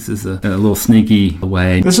thought, this is a little sneaky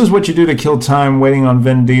way. This is what you do to kill time waiting on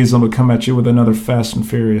Vin Diesel to come at you with another Fast and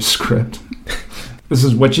Furious script. This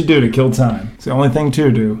is what you do to kill time. It's the only thing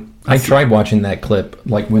to do. I tried watching that clip,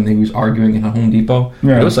 like when he was arguing in a Home Depot.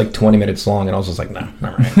 Yeah. It was like 20 minutes long, and I was just like, no,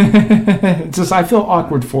 not right. It's just, I feel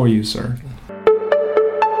awkward for you, sir.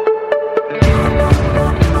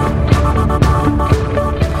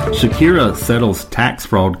 Shakira settles tax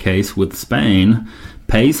fraud case with Spain,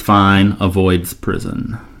 pays fine, avoids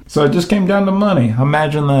prison. So it just came down to money.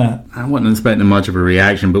 Imagine that. I wasn't expecting much of a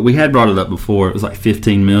reaction, but we had brought it up before. It was like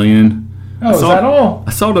 $15 million. Oh, is that all? I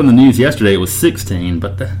saw it on the news yesterday. It was 16,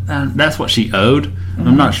 but that's what she owed. Mm-hmm.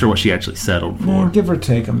 I'm not sure what she actually settled for. Yeah, give or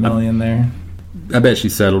take $1 million there. I bet she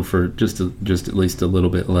settled for just at least a little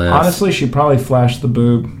bit less. Honestly, she probably flashed the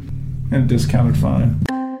boob and discounted fine.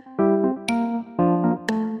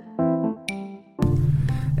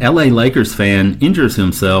 LA Lakers fan injures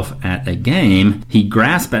himself at a game. He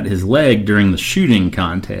grasped at his leg during the shooting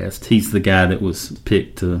contest. He's the guy that was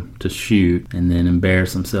picked to shoot and then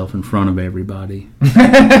embarrass himself in front of everybody.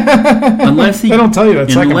 Unless he, they don't tell you that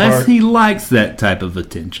second part. Unless he likes that type of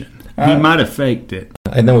attention. He might have faked it.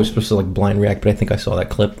 I know he was supposed to like blind react, but I think I saw that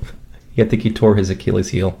clip. I think he tore his Achilles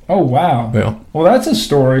heel. Oh, wow. Yeah. Well, that's a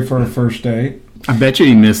story for a first date. I bet you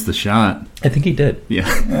he missed the shot. I think he did. Yeah.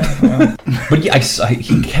 But yeah,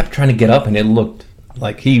 he kept trying to get up, and it looked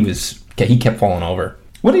like he kept falling over.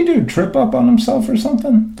 What do you do? Trip up on himself or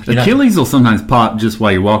something? Achilles will sometimes pop just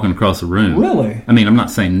while you're walking across the room. Really? I mean, I'm not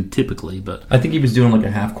saying typically, but... I think he was doing like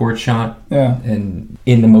a half-court shot. Yeah. And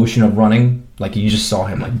in the motion of running, like you just saw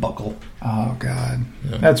him like buckle. Oh, God.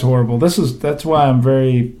 Yeah. That's horrible. That's why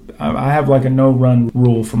I have like a no-run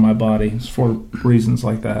rule for my body. It's for reasons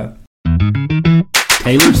like that.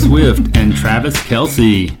 Taylor Swift and Travis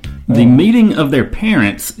Kelce. The meeting of their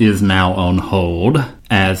parents is now on hold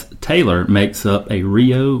as Taylor makes up a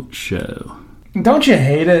Rio show. Don't you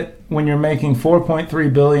hate it when you're making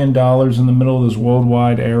 $4.3 billion in the middle of this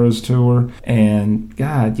worldwide Eras tour, and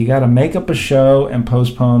God, you got to make up a show and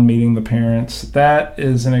postpone meeting the parents. That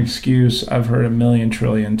is an excuse I've heard a million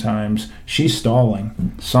trillion times. She's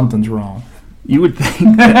stalling. Something's wrong. You would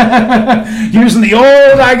think that. Using the old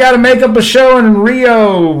I got to make up a show in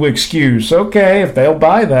Rio excuse. Okay, if they'll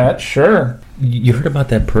buy that, sure. You heard about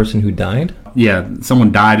that person who died? Yeah,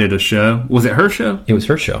 someone died at a show. Was it her show? It was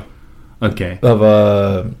her show. Okay.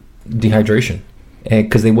 Of dehydration.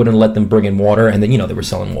 Because they wouldn't let them bring in water, and then, they were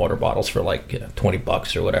selling water bottles for like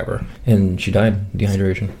 $20 or whatever. And she died,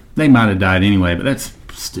 dehydration. They might have died anyway, but that's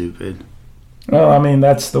stupid. Well, I mean,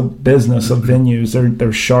 that's the business of venues.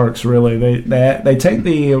 They're sharks, really. They take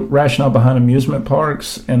the rationale behind amusement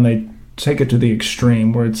parks and they take it to the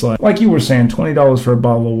extreme, where it's like you were saying, $20 for a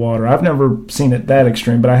bottle of water. I've never seen it that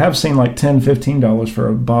extreme, but I have seen like $10, $15 for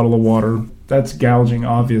a bottle of water. That's gouging,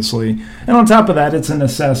 obviously. And on top of that, it's a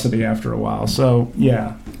necessity after a while. So,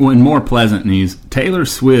 yeah. Well, in more pleasant news, Taylor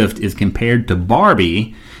Swift is compared to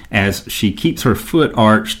Barbie as she keeps her foot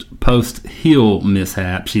arched post-heel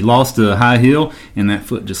mishap. She lost a high heel, and that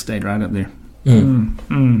foot just stayed right up there.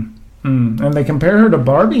 And they compare her to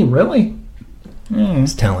Barbie? Really?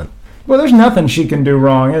 It's talent. Well, there's nothing she can do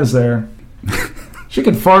wrong, is there? She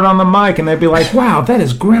could fart on the mic, and they'd be like, wow, that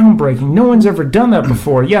is groundbreaking. No one's ever done that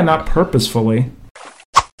before. Yeah, not purposefully.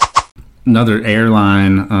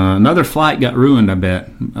 Another flight got ruined, I bet,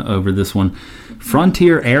 over this one.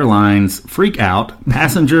 Frontier Airlines freak out.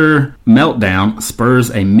 Passenger meltdown spurs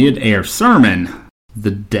a mid-air sermon.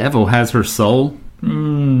 The devil has her soul.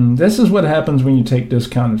 This is what happens when you take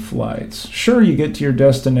discounted flights. Sure, you get to your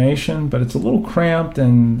destination, but it's a little cramped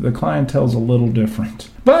and the clientele's a little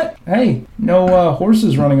different. But, hey, no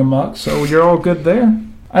horses running amok, so you're all good there.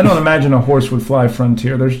 I don't imagine a horse would fly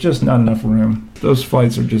Frontier. There's just not enough room. Those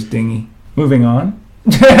flights are just dingy. Moving on.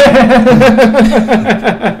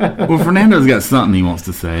 Well, Fernando's got something he wants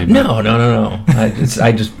to say. No.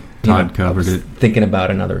 I just Todd covered it. Thinking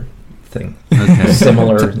about another thing. Okay.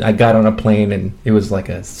 Similar. I got on a plane and it was like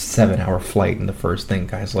a 7-hour flight, and the first thing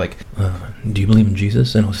guy's like, do you believe in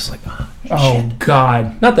Jesus? And I was just like, oh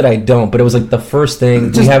God. Not that I don't, but it was like the first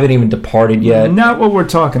thing. We haven't even departed yet. Not what we're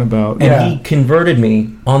talking about. And he converted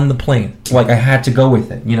me on the plane. Like I had to go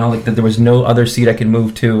with it. Like that there was no other seat I could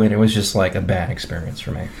move to, and it was just like a bad experience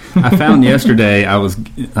for me. I found yesterday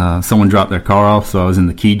someone dropped their car off, so I was in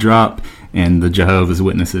the key drop. And the Jehovah's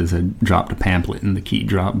Witnesses had dropped a pamphlet in the key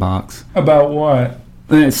drop box. About what?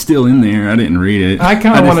 It's still in there. I didn't read it. I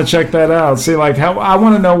kind of want to check that out. See, like, how I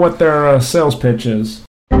want to know what their sales pitch is.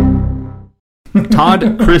 Todd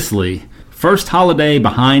Chrisley, first holiday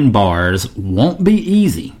behind bars, won't be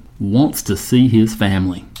easy. Wants to see his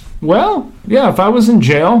family. Well, yeah, if I was in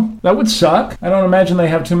jail, that would suck. I don't imagine they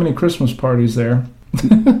have too many Christmas parties there.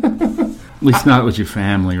 At least not with your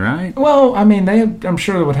family, right? Well, I mean, I'm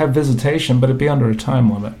sure they would have visitation, but it'd be under a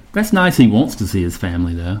time limit. That's nice he wants to see his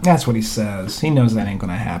family, though. That's what he says. He knows that ain't going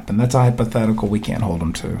to happen. That's a hypothetical we can't hold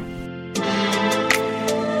him to.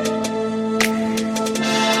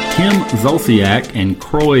 Kim Zolciak and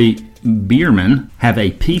Croy Bierman have a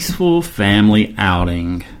peaceful family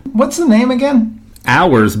outing. What's the name again?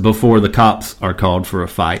 Hours before the cops are called for a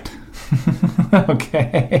fight.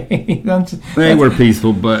 Okay. They were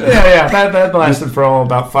peaceful, but... Yeah, that lasted for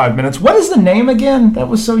about 5 minutes. What is the name again? That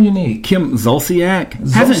was so unique. Kim Zolciak?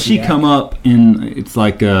 Hasn't she come up in... It's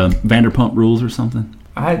like Vanderpump Rules or something?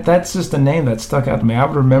 That's just a name that stuck out to me. I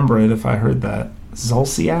would remember it if I heard that.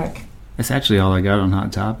 Zolciak? That's actually all I got on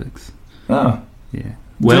Hot Topics. Oh. Yeah.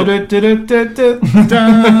 Well...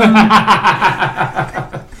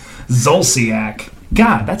 Zolciak.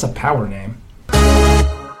 God, that's a power name.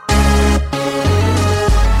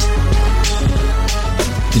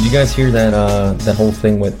 Did you guys hear that whole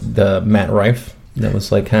thing with Matt Rife that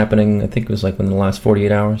was like happening? I think it was like within the last 48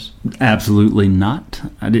 hours. Absolutely not.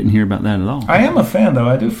 I didn't hear about that at all. I am a fan though.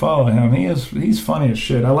 I do follow him. He's funny as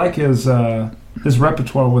shit. I like his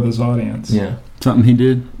repertoire with his audience. Yeah. Something he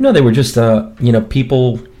did? No, they were just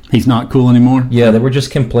people. He's not cool anymore? Yeah, they were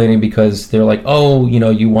just complaining because they're like, oh,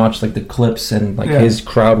 you watch like the clips and like his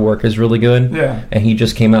crowd work is really good. Yeah. And he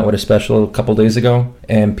just came out with a special a couple days ago,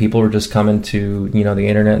 and people were just coming to the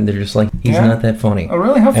internet, and they're just like, he's not that funny. Oh,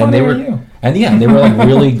 really? How funny are you? And yeah, they were like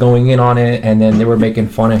really going in on it, and then they were making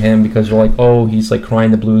fun of him because they're like, oh, he's like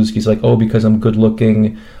crying the blues. He's like, oh, because I'm good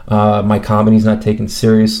looking, my comedy's not taken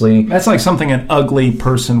seriously. That's like something an ugly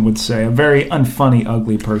person would say, a very unfunny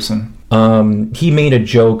ugly person. He made a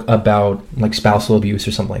joke about like spousal abuse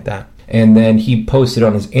or something like that. And then he posted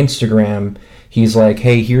on his Instagram, he's like,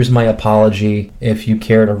 hey, here's my apology. If you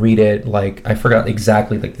care to read it, like, I forgot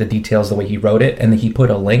exactly like the details, the way he wrote it. And then he put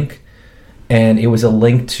a link, and it was a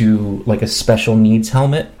link to like a special needs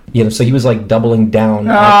helmet. You know, so he was like doubling down.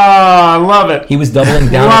 I love it. He was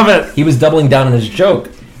doubling down. Love it. He was doubling down on his joke.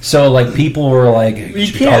 So like people were like, "Are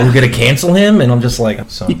we gonna cancel him?" And I'm just like,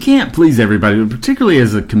 so. You can't please everybody, particularly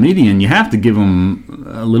as a comedian. You have to give them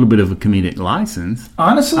a little bit of a comedic license.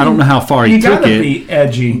 Honestly, I don't know how far he took it. You gotta be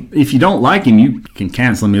edgy. If you don't like him, you can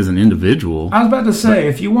cancel him as an individual. I was about to say,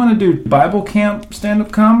 if you want to do Bible camp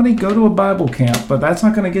stand-up comedy, go to a Bible camp, but that's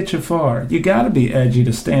not going to get you far. You gotta be edgy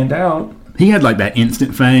to stand out. He had like that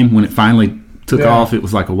instant fame when it finally took off. It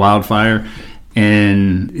was like a wildfire.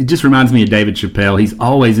 And it just reminds me of David Chappelle. He's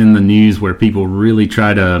always in the news where people really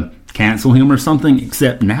try to cancel him or something,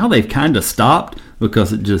 except now they've kind of stopped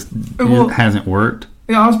because it hasn't worked.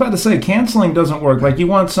 Yeah, I was about to say, canceling doesn't work. Like, you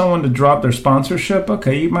want someone to drop their sponsorship,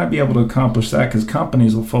 okay, you might be able to accomplish that because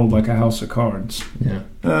companies will fold like a house of cards. Yeah.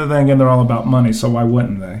 Then again, they're all about money, so why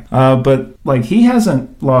wouldn't they? But, like, he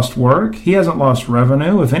hasn't lost work. He hasn't lost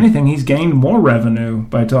revenue. If anything, he's gained more revenue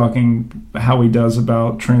by talking how he does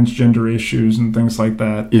about transgender issues and things like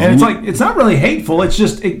that. It's not really hateful. It's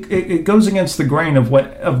just, it goes against the grain of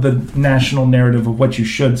the national narrative of what you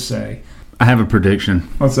should say. I have a prediction.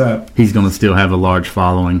 What's that? He's going to still have a large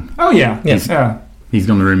following. Oh, yeah. Yes. Yeah. He's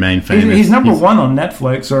going to remain famous. He's number one on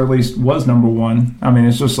Netflix, or at least was number one. I mean,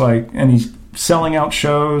 it's just like, and he's selling out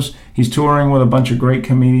shows. He's touring with a bunch of great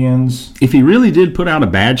comedians. If he really did put out a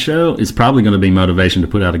bad show, it's probably going to be motivation to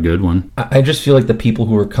put out a good one. I just feel like the people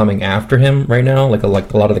who are coming after him right now, like a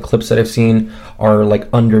lot of the clips that I've seen, are like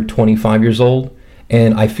under 25 years old.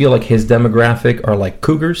 And I feel like his demographic are like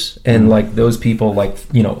cougars, and like those people like,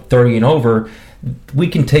 30 and over, we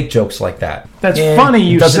can take jokes like that. That's and funny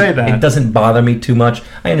you say that. It doesn't bother me too much.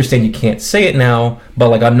 I understand you can't say it now, but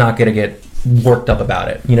like I'm not going to get worked up about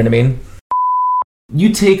it. You know what I mean?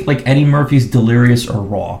 You take like Eddie Murphy's Delirious or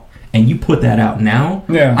Raw, and you put that out now.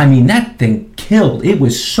 Yeah. I mean, that thing killed. It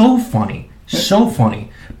was so funny. So funny.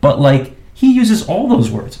 But like, he uses all those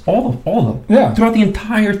words, all of them, throughout the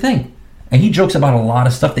entire thing. And he jokes about a lot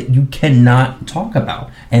of stuff that you cannot talk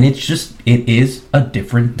about. And it is a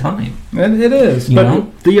different time. It is. You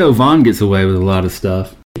know? Theo Von gets away with a lot of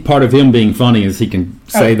stuff. Part of him being funny is he can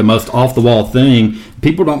say the most off-the-wall thing.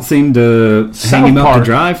 People don't seem to hang him up to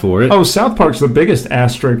dry for it. Oh, South Park's the biggest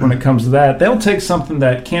asterisk when it comes to that. They'll take something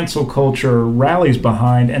that cancel culture rallies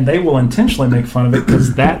behind, and they will intentionally make fun of it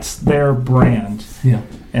because that's their brand. Yeah.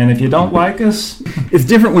 And if you don't like us... It's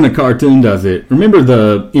different when a cartoon does it. Remember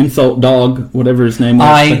the Insult Dog, whatever his name was?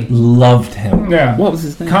 I loved him. Yeah. What was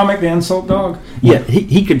his name? Comic the Insult Dog? Yeah,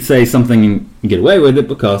 he could say something and get away with it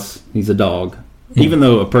because he's a dog. Even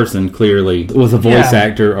though a person clearly was a voice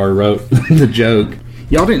actor or wrote the joke.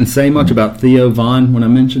 Y'all didn't say much about Theo Von when I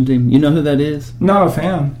mentioned him. You know who that is? Not a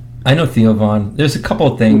fan. I know Theo Von. There's a couple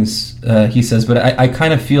of things he says, but I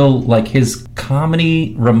kind of feel like his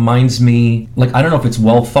comedy reminds me, like, I don't know if it's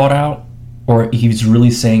well thought out or he's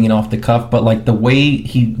really saying it off the cuff, but like the way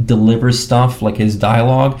he delivers stuff, like his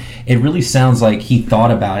dialogue, it really sounds like he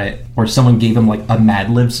thought about it, or someone gave him like a Mad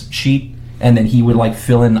Libs sheet and then he would like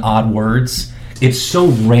fill in odd words. It's so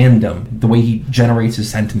random the way he generates his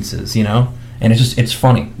sentences, and it's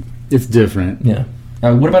funny. It's different. Yeah.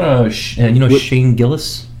 What about Shane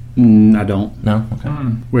Gillis? I don't. No? Okay.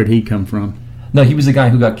 Where'd he come from? No, he was the guy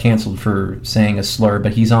who got canceled for saying a slur,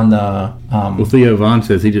 but he's on the... Well, Theo Von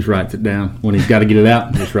says he just writes it down. When he's got to get it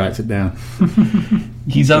out, he just writes it down.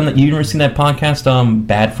 He's on the... You ever seen that podcast,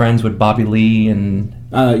 Bad Friends with Bobby Lee and...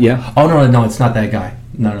 Yeah. Oh, no, it's not that guy.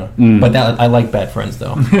 No. But I like Bad Friends,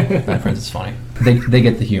 though. Bad Friends is funny. They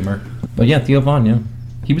get the humor. But yeah, Theo Von, yeah.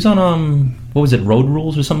 He was on, what was it, Road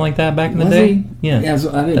Rules or something like that back in the day? He? Yeah. I was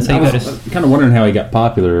kind of wondering how he got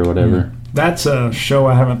popular or whatever. Yeah. That's a show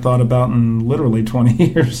I haven't thought about in literally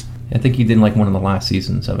 20 years. I think he did like one of the last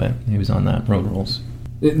seasons of it. He was on that, Road Rules.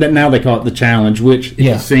 Now they call it The Challenge, which, if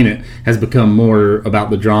you've seen it, has become more about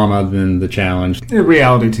the drama than The Challenge.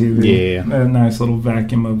 Reality TV. Yeah. A nice little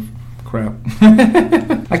vacuum of crap.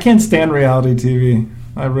 I can't stand reality TV.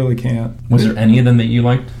 I really can't. Was there any of them that you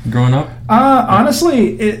liked growing up?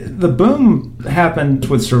 Honestly, the boom happened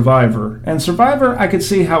with Survivor. And Survivor, I could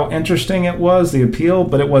see how interesting it was, the appeal,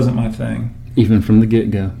 but it wasn't my thing. Even from the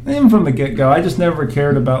get-go. Even from the get-go. I just never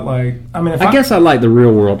cared about, like... I guess I like the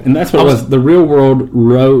Real World. And that's what it was. The Real World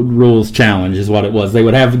Road Rules Challenge is what it was. They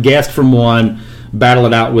would have a guest from one battle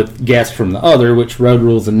it out with guests from the other, which Road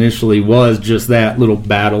Rules initially was just that, little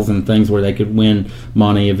battles and things where they could win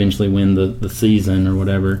money, eventually win the season or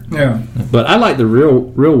whatever. Yeah. But I liked the real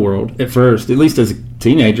world at first, at least as a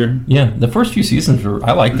teenager. Yeah, the first few seasons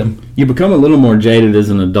I liked them. You become a little more jaded as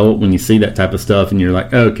an adult when you see that type of stuff, and you're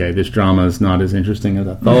like, okay, this drama is not as interesting as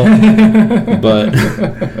I thought. But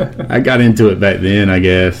I got into it back then, I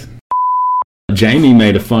guess. Jamie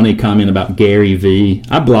made a funny comment about Gary V.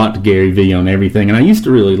 I blocked Gary V on everything, and I used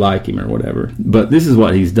to really like him or whatever. But this is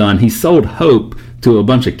what he's done. He sold hope to a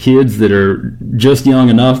bunch of kids that are just young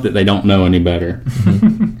enough that they don't know any better.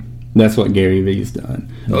 That's what Gary V's done.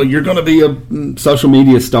 Oh, you're going to be a social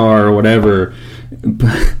media star or whatever.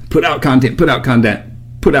 Put out content.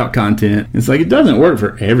 It's like, it doesn't work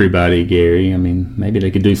for everybody, Gary. I mean, maybe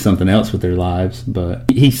they could do something else with their lives, but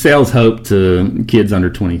he sells hope to kids under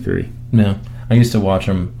 23. Yeah. I used to watch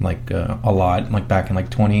him like a lot, like back in like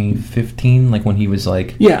 2015, like when he was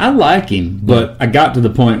like... Yeah, I like him, but I got to the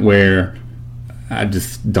point where I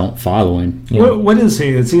just don't follow him. Yeah. What is he?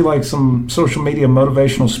 Is he like some social media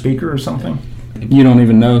motivational speaker or something? You don't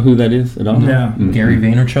even know who that is at all? Yeah. Mm-hmm. Gary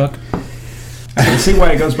Vaynerchuk? I can see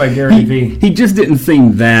why he goes by Gary V. He just didn't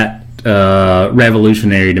seem that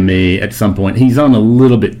revolutionary to me at some point. He's on a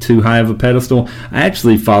little bit too high of a pedestal. I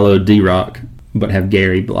actually follow D-Rock, but have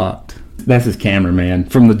Gary blocked. That's his cameraman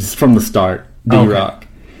from the start. D-Rock.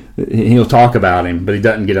 Okay. He'll talk about him, but he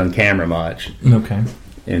doesn't get on camera much. Okay.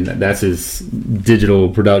 And that's his digital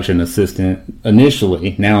production assistant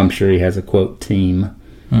initially. Now I'm sure he has a, quote, team.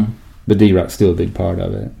 But D-Rock's still a big part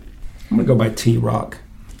of it. I'm going to go by T-Rock.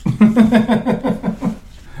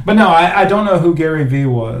 But no, I don't know who Gary V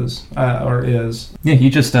was or is. Yeah, he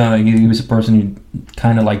just he was a person who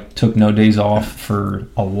kind of like took no days off for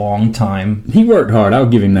a long time. He worked hard. I'll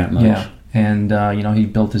give him that much. Yeah, and he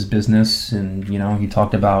built his business, and he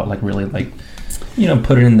talked about like really like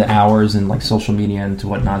put it in the hours and like social media and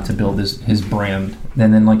whatnot to build his brand.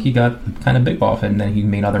 And then like he got kind of big off it, and then he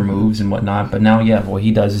made other moves and whatnot. But now, what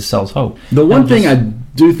he does is sells hope. The one thing I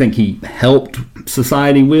do think he helped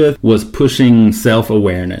society with was pushing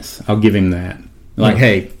self-awareness. I'll give him that. Like,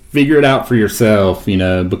 hey, figure it out for yourself,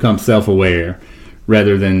 become self-aware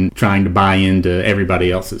rather than trying to buy into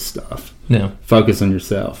everybody else's stuff. Yeah. Focus on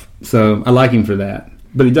yourself. So I like him for that.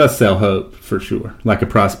 But he does sell hope, for sure. Like a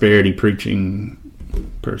prosperity preaching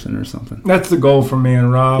person or something. That's the goal for me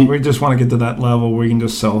and Rob. We just want to get to that level where we can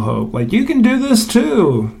just sell hope. Like, you can do this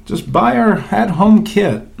too. Just buy our at-home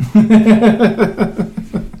kit.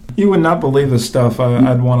 You would not believe the stuff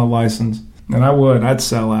I'd want a license. And I would. I'd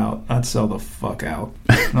sell out. I'd sell the fuck out.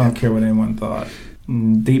 I don't care what anyone thought.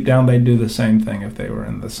 And deep down, they'd do the same thing if they were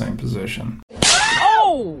in the same position.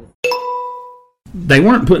 Oh! They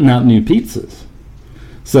weren't putting out new pizzas.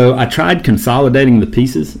 So I tried consolidating the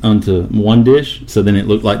pieces onto one dish, so then it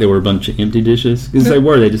looked like there were a bunch of empty dishes. Because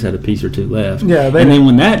they just had a piece or two left. Yeah, and then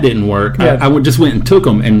when that didn't work, I just went and took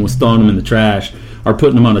them and was throwing them in the trash or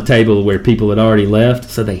putting them on a table where people had already left,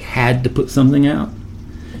 so they had to put something out.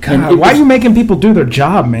 God, why are you making people do their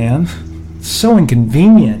job, man? It's so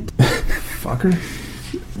inconvenient. Fucker.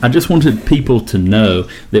 I just wanted people to know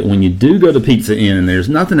that when you do go to Pizza Inn and there's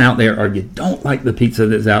nothing out there, or you don't like the pizza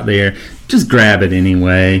that's out there, just grab it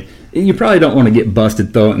anyway. You probably don't want to get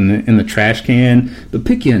busted, throw it in the trash can, but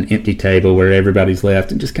pick you an empty table where everybody's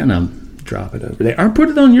left and just kind of drop it over there. Or put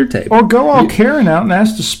it on your table. Or go all Karen out and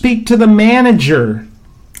ask to speak to the manager.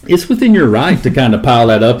 It's within your right to kind of pile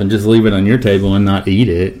that up and just leave it on your table and not eat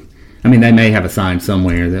it. I mean, they may have a sign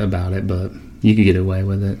somewhere about it, but you could get away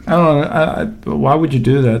with it. I don't know. Why would you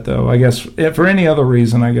do that, though? I guess for any other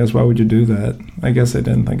reason, why would you do that? I guess I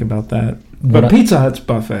didn't think about that. But Pizza Hut's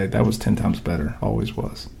buffet, that was 10 times better. Always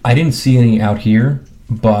was. I didn't see any out here,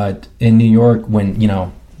 but in New York, when,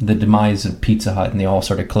 the demise of Pizza Hut and they all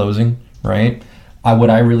started closing, right? What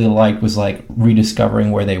I really liked was,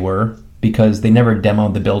 rediscovering where they were, because they never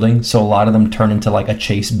demoed the building, so a lot of them turned into a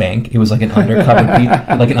Chase Bank. It was like an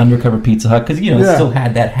undercover Pizza Hut, because it still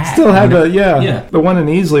had that hat. Still had the one in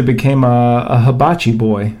Easley became a hibachi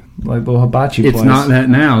boy, like little hibachi. It's not that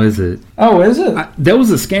now, is it? Oh, is it? There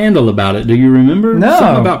was a scandal about it. Do you remember? No.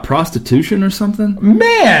 Something about prostitution or something.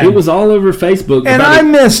 Man, it was all over Facebook, and I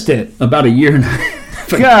missed it about a year and a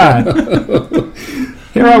half. God,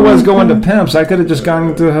 here I was going to Pimps. I could have just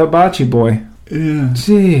gone to a hibachi boy. Yeah.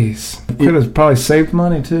 Jeez. Could have probably saved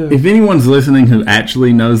money, too. If anyone's listening who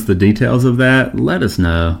actually knows the details of that, let us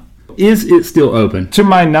know. Is it still open? To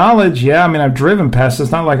my knowledge, yeah. I mean, I've driven past it.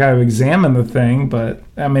 It's not like I've examined the thing, but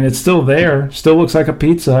I mean, it's still there. Still looks like a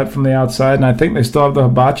Pizza Hut from the outside, and I think they still have the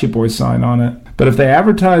Hibachi Boy sign on it. But if they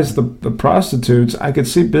advertise the prostitutes, I could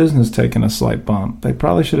see business taking a slight bump. They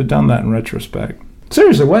probably should have done that in retrospect.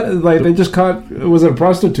 Seriously, what? Like, they just caught... Was it a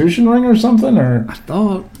prostitution ring or something? Or I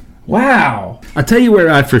thought... Wow. I'll tell you where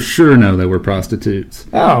I for sure know they were prostitutes.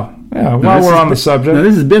 Oh, yeah. While we're on the subject. Now,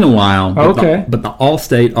 this has been a while. But okay. But the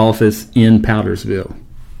Allstate office in Powdersville.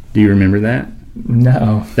 Do you remember that?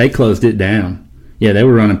 No. They closed it down. Yeah, they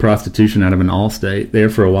were running prostitution out of an Allstate there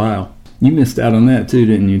for a while. You missed out on that too,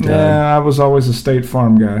 didn't you, Todd? Yeah, I was always a State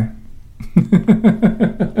Farm guy.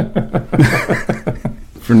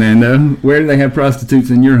 Fernando, where do they have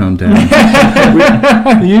prostitutes in your hometown?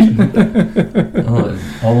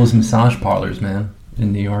 All those massage parlors, man,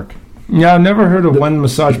 in New York. Yeah, I've never heard of one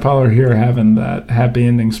massage parlor here having that happy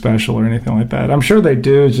ending special or anything like that. I'm sure they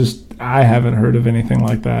do. It's just I haven't heard of anything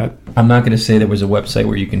like that. I'm not going to say there was a website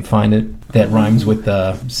where you can find it that rhymes with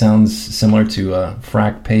sounds similar to a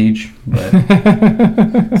frack page, but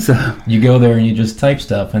So you go there and you just type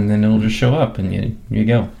stuff, and then it'll just show up, and you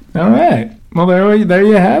go. All right. Well, there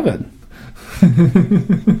you have it.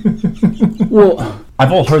 well,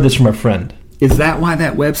 I've all heard this from a friend. is that why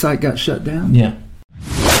that website got shut down? Yeah.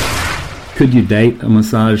 Could you date a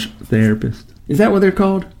massage therapist? Is that what they're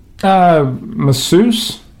called?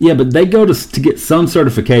 Masseuse? Yeah, but they go to get some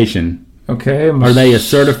certification. Okay. Are they a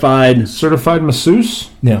certified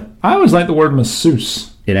masseuse? Yeah. I always like the word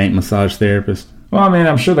masseuse. It ain't massage therapist? Well, I mean,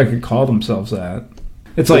 I'm sure they could call themselves that.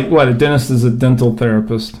 It's like, what, a dentist is a dental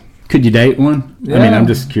therapist. Could you date one? Yeah, I mean, I'm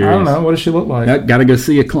just curious. I don't know. What does she look like? I got to go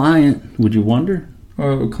see a client. Would you wonder?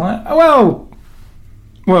 Client? Well,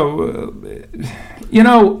 you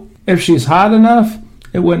know, if she's hot enough,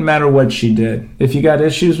 it wouldn't matter what she did. If you got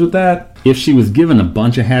issues with that... If she was given a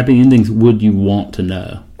bunch of happy endings, would you want to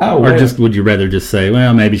know? Oh, or just would you rather just say,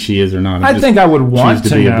 well, maybe she is or not? I think I would want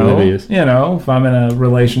to be know. Oblivious. You know, if I'm in a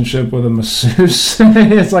relationship with a masseuse,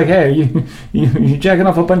 it's like, hey, you jacking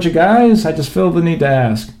off a bunch of guys? I just feel the need to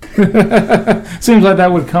ask. Seems like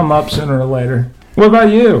that would come up sooner or later. What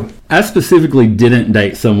about you? I specifically didn't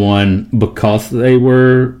date someone because they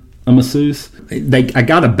were a masseuse. I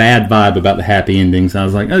got a bad vibe about the happy endings. I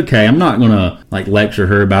was like, okay, I'm not gonna like lecture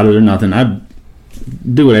her about it or nothing. I'd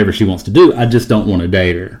do whatever she wants to do. I just don't want to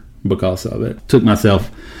date her because of it. Took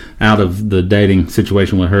myself out of the dating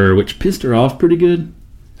situation with her, which pissed her off pretty good.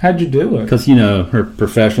 How'd you do it? Because, you know, her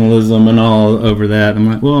professionalism and all over that. I'm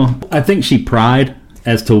like, well, I think she pried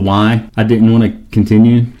as to why I didn't want to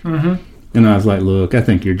continue. Mm-hmm. And I was like, look, I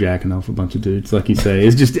think you're jacking off a bunch of dudes, like you say.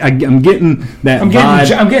 It's just, I'm getting that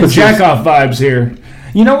vibe. I'm getting jack-off vibes here.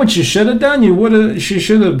 You know what you should have done? She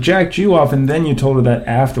should have jacked you off, and then you told her that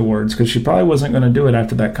afterwards, because she probably wasn't going to do it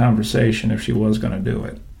after that conversation if she was going to do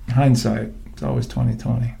it. Hindsight, it's always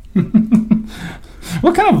 20/20.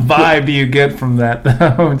 What kind of vibe do you get from that,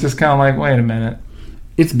 though? Just kind of like, wait a minute.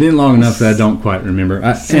 It's been long enough that I don't quite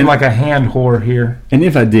remember. Seemed like a hand whore here. And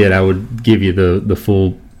if I did, I would give you the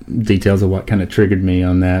full details of what kind of triggered me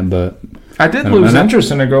on that, but... I did lose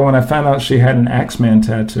interest in a girl when I found out she had an Axeman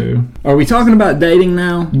tattoo. Are we talking about dating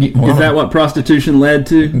now? Is that what prostitution led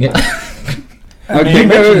to? Yeah. Okay,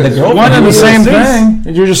 one and the same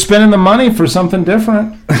thing. You're just spending the money for something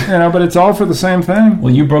different, but it's all for the same thing.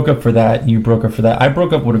 Well, you broke up for that. You broke up for that. I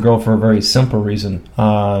broke up with a girl for a very simple reason.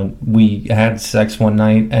 We had sex one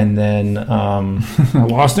night, and then I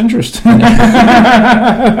lost interest. and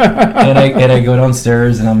I go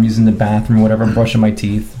downstairs, and I'm using the bathroom, or whatever. I'm brushing my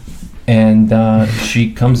teeth, and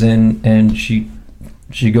she comes in, and she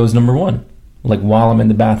goes number one. Like while I'm in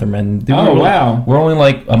the bathroom, and wow, we're only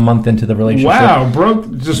like a month into the relationship. Wow, bro,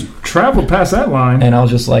 just traveled past that line. And I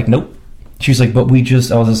was just like, nope. She's like, but I was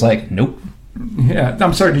just like, nope. Yeah,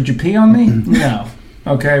 I'm sorry. Did you pee on me? No.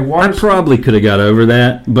 Okay, I probably could have got over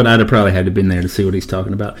that, but I'd have probably had to been there to see what he's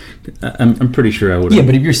talking about. I'm pretty sure I would have. Yeah,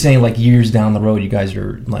 but if you're saying like years down the road, you guys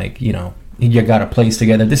are like, you got a place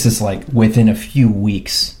together. This is like within a few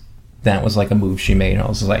weeks. That was like a move she made. And I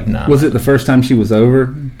was like, nah. Was it the first time she was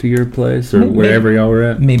over to your place or wherever y'all were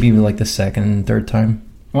at? Maybe like the second and third time.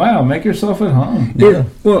 Wow, make yourself at home. Yeah.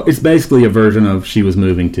 Well, it's basically a version of she was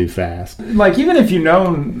moving too fast. Like, even if you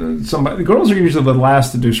know somebody, girls are usually the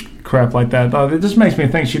last to do crap like that. It just makes me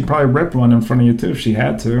think she'd probably rip one in front of you, too, if she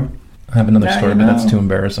had to. I have another story, but that's too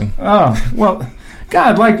embarrassing. Oh, well,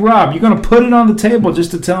 God, like Rob, you're going to put it on the table just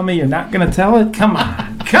to tell me you're not going to tell it? Come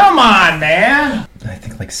on. Come on, man. I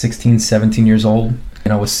think like 16, 17 years old.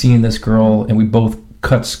 And I was seeing this girl, and we both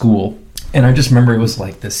cut school. And I just remember it was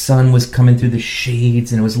like the sun was coming through the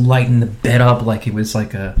shades, and it was lighting the bed up like it was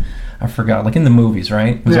like a I forgot, like in the movies,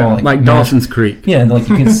 right? It was Yeah, all Like Dawson's Creek. Yeah, and like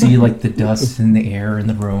you can see like the dust in the air in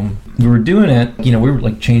the room. We were doing it, we were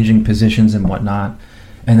like changing positions and whatnot.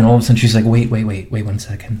 And then all of a sudden she's like, wait 1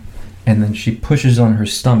 second. And then she pushes on her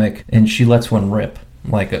stomach and she lets one rip.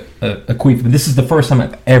 Like a queef. But this is the first time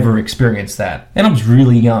I've ever experienced that. And I was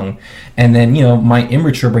really young. And then, my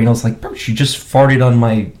immature brain was like, bro, she just farted on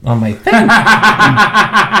my thing.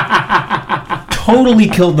 Totally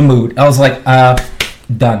killed the mood. I was like,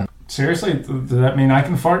 done. Seriously? Does that mean I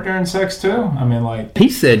can fart during sex too? I mean, like... He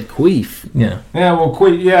said queef. Yeah. Yeah, well,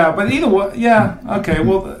 yeah, but either way, yeah, okay,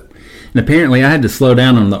 well... And apparently I had to slow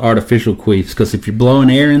down on the artificial queefs because if you're blowing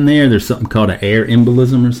air in there, there's something called an air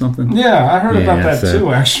embolism or something. Yeah, I heard about that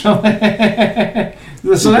too, actually.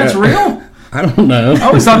 So that's real? I don't know. I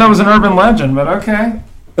always thought that was an urban legend, but okay.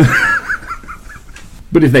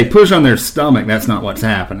 But if they push on their stomach, that's not what's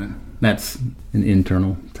happening. That's an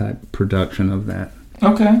internal type production of that.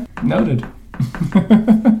 Okay, noted.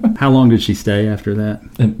 How long did she stay after that?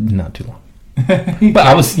 Not too long. But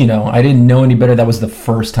I was, I didn't know any better. That was the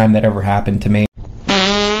first time that ever happened to me.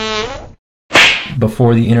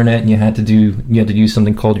 Before the internet, and you had to use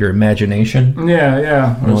something called your imagination.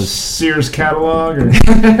 Yeah. It was Sears catalog. Or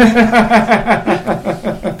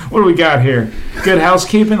what do we got here? Good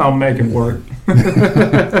housekeeping? I'll make it work.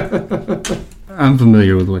 I'm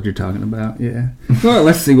familiar with what you're talking about, yeah. Well,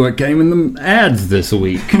 let's see what came in the ads this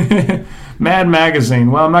week. Mad Magazine.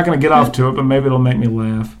 Well, I'm not going to get off to it, but maybe it'll make me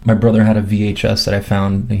laugh. My brother had a VHS that I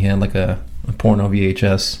found. He had like a porno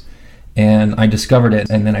VHS. And I discovered it,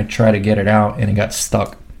 and then I tried to get it out, and it got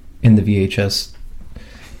stuck in the VHS.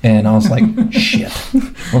 And I was like, shit.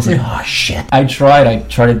 I was like, oh, shit. I tried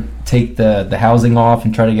to take the housing off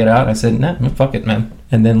and try to get it out. I said, nah, fuck it, man.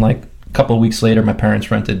 And then like a couple of weeks later, my parents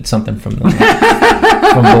rented something from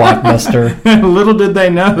from Blockbuster. Little did they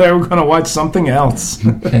know they were going to watch something else.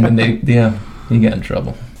 And then you got in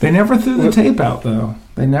trouble. They never threw the tape out, though.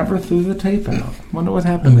 They never threw the tape out. Wonder what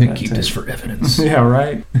happened. I'm going to keep this for evidence. Yeah,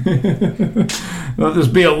 right. Let this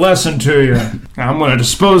be a lesson to you. I'm going to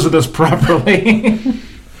dispose of this properly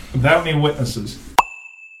without any witnesses.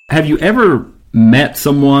 Have you ever met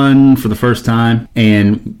someone for the first time,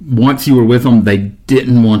 and once you were with them, they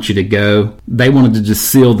didn't want you to go? They wanted to just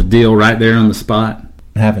seal the deal right there on the spot?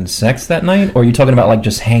 Having sex that night? Or are you talking about like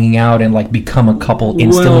just hanging out and like become a couple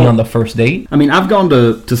instantly on the first date? I mean, I've gone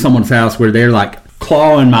to someone's house where they're like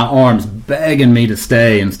clawing my arms, begging me to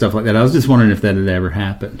stay and stuff like that. I was just wondering if that had ever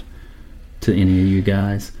happened to any of you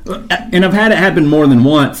guys. And I've had it happen more than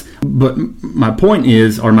once, but my point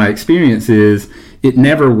is, or my experience is, it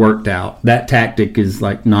never worked out. That tactic is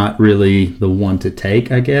like not really the one to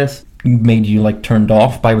take, I guess. Made you like turned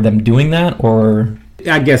off by them doing that, or...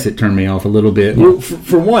 I guess it turned me off a little bit. Yeah.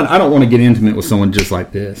 For one, I don't want to get intimate with someone just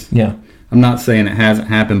like this. Yeah. I'm not saying it hasn't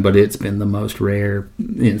happened, but it's been the most rare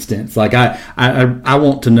instance. Like I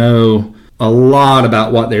want to know a lot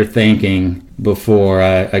about what they're thinking before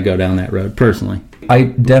I go down that road, personally. I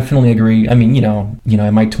definitely agree. I mean,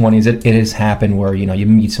 in my 20s, it has happened where, you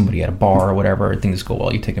meet somebody at a bar or whatever, things go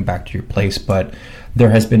well, you take them back to your place. But there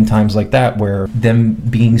has been times like that where them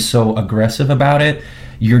being so aggressive about it,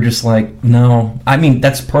 you're just like, no. I mean,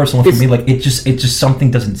 that's personal for me. Like, it just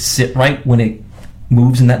something doesn't sit right when it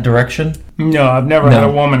moves in that direction. No, I've never had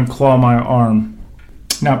a woman claw my arm.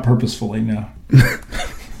 Not purposefully, no.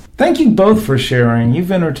 Thank you both for sharing.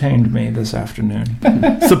 You've entertained me this afternoon.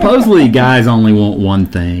 Supposedly, guys only want one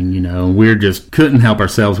thing, We're just couldn't help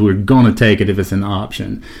ourselves. We're going to take it if it's an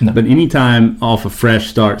option. No. But anytime off a fresh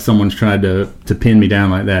start, someone's tried to pin me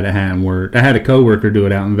down like that, it hadn't worked. I had a coworker do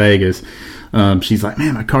it out in Vegas. She's like,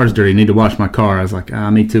 man, my car's dirty. I need to wash my car. I was like,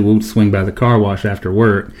 me too. We'll swing by the car wash after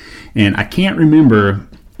work. And I can't remember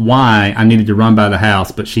why I needed to run by the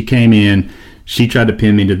house, but she came in. She tried to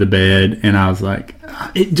pin me to the bed, and I was like,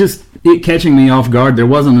 it catching me off guard. There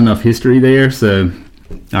wasn't enough history there, so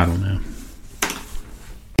I don't know.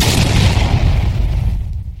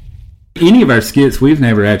 Any of our skits, we've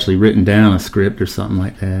never actually written down a script or something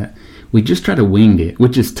like that. We just try to wing it,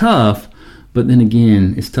 which is tough, but then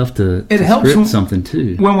again, it's tough to script something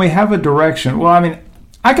too. When we have a direction. Well, I mean,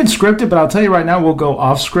 I could script it, but I'll tell you right now, we'll go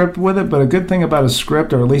off script with it. But a good thing about a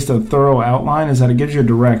script, or at least a thorough outline, is that it gives you a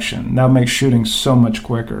direction. That makes shooting so much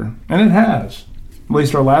quicker. And it has. At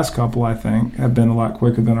least our last couple, I think, have been a lot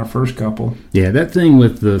quicker than our first couple. Yeah, that thing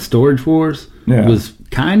with the Storage Wars was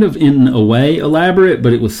kind of, in a way, elaborate,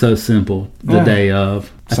 but it was so simple the day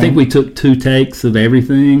of. I think we took 2 takes of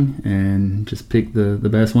everything and just picked the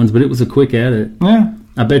best ones, but it was a quick edit. Yeah.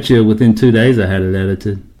 I bet you within 2 days I had it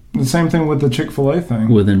edited. The same thing with the Chick-fil-A thing.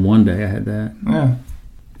 Within 1 day I had that. Yeah.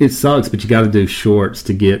 It sucks, but you got to do shorts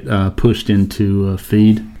to get pushed into a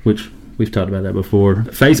feed, which we've talked about that before.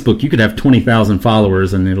 Facebook, you could have 20,000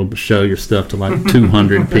 followers and it'll show your stuff to like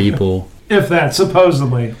 200 people. If that,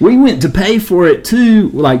 supposedly. We went to pay for it too,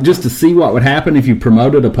 like just to see what would happen if you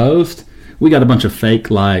promoted a post. We got a bunch of fake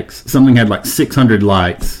likes. Something had like 600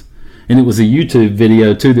 likes. And it was a YouTube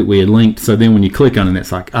video too that we had linked. So then when you click on it,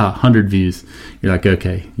 it's like, 100 views. You're like,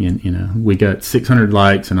 okay, you know, we got 600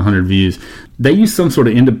 likes and 100 views. They use some sort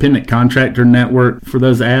of independent contractor network for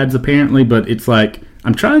those ads apparently, but it's like,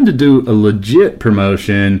 I'm trying to do a legit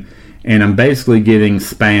promotion and I'm basically getting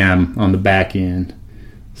spam on the back end.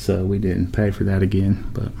 So we didn't pay for that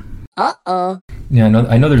again, but... Yeah,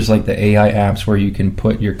 I know there's like the AI apps where you can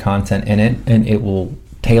put your content in it and it will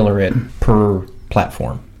tailor it per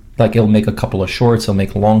platform. Like it'll make a couple of shorts, it'll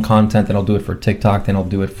make long content, then I'll do it for TikTok, then I'll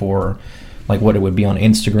do it for like what it would be on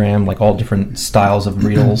Instagram, like all different styles of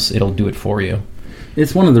reels, it'll do it for you.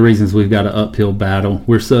 It's one of the reasons we've got an uphill battle.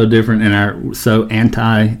 We're so different and are so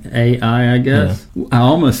anti-AI, I guess. Yeah. I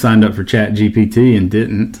almost signed up for ChatGPT and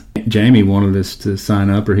didn't. Jamie wanted us to sign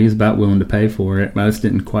up, or he's about willing to pay for it. I just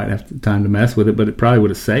didn't quite have the time to mess with it, but it probably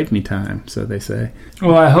would have saved me time, so they say.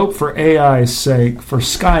 Well, I hope for AI's sake, for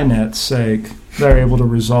Skynet's sake, they're able to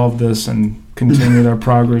resolve this and continue their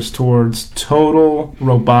progress towards total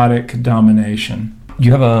robotic domination.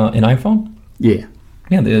 You have an iPhone? Yeah.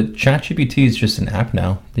 Yeah, the ChatGPT is just an app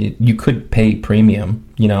now. You could pay premium,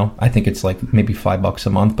 you know. I think it's like maybe $5 a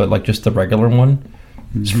month, but like just the regular one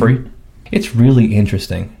is free. It's really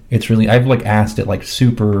interesting. I've like asked it like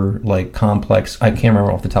super like complex, I can't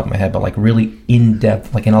remember off the top of my head, but like really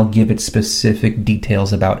in-depth, like, and I'll give it specific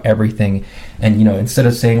details about everything. And, you know, instead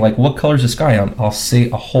of saying like, what color's the sky on, I'll say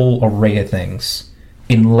a whole array of things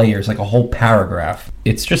in layers, like a whole paragraph.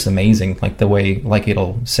 It's just amazing, like the way like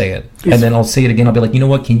it'll say it. And then I'll say it again. I'll be like, you know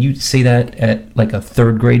what? Can you say that at like a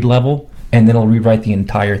 3rd grade level? And then I'll rewrite the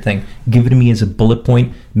entire thing. Give it to me as a bullet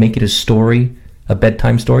point. Make it a story, a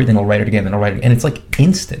bedtime story. Then I'll write it again. Then I'll write it. And it's like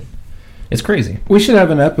instant. It's crazy. We should have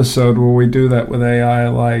an episode where we do that with AI.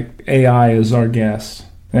 Like AI is our guest.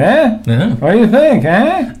 Yeah. What do you think?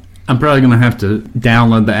 I'm probably going to have to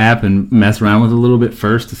download the app and mess around with it a little bit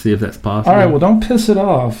first to see if that's possible. All right, well, don't piss it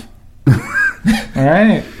off. All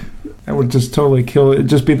right? That would just totally kill it. It'd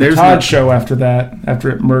just be the Todd show after that, after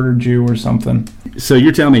it murdered you or something. So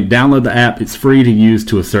you're telling me download the app, it's free to use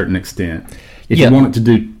to a certain extent. If you want it to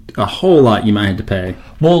do a whole lot, you might have to pay.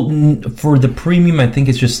 Well, for the premium, I think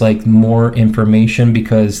it's just like more information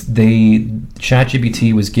because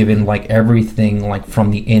ChatGPT was given like everything like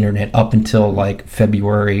from the internet up until like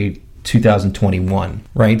February 2021,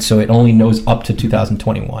 right? So it only knows up to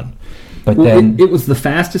 2021. But then it was the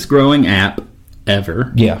fastest growing app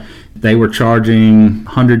ever. Yeah. They were charging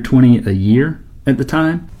 $120 a year at the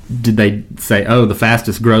time. Did they say, the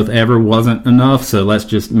fastest growth ever wasn't enough, so let's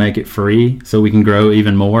just make it free so we can grow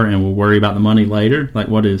even more and we'll worry about the money later? Like,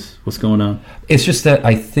 what's going on? It's just that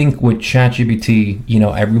I think with ChatGPT, you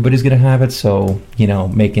know, everybody's going to have it, so, you know,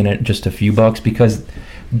 making it just a few bucks because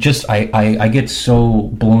just I get so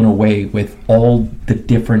blown away with all the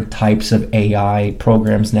different types of AI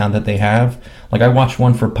programs now that they have. Like I watched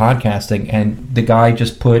one for podcasting and the guy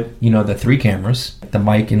just put, you know, the 3 cameras, the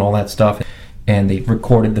mic and all that stuff, and they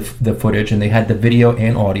recorded the footage and they had the video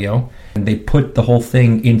and audio and they put the whole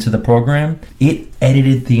thing into the program. It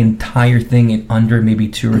edited the entire thing in under maybe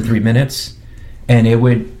 2 or 3 minutes and it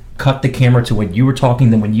would cut the camera to when you were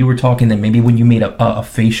talking, then when you were talking, then maybe when you made a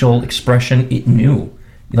facial expression, it knew.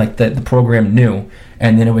 Like the program knew,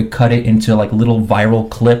 and then it would cut it into like little viral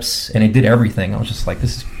clips, and it did everything. I was just like,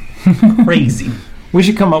 this is crazy. We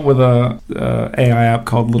should come up with a AI app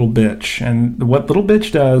called Little Bitch, and what Little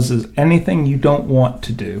Bitch does is anything you don't want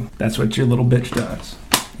to do, that's what your little bitch does,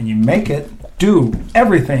 and you make it do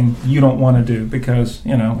everything you don't want to do because,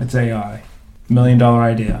 you know, it's AI. $1 million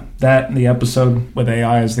idea. That and the episode with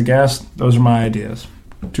AI as the guest, those are my ideas.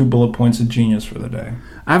 2 bullet points of genius for the day.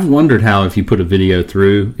 I've wondered how if you put a video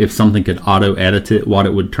through, if something could auto-edit it, what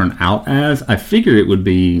it would turn out as. I figure it would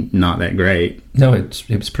be not that great. No, it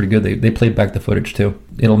was pretty good. They played back the footage too.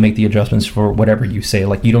 It'll make the adjustments for whatever you say.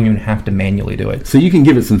 Like you don't even have to manually do it. So you can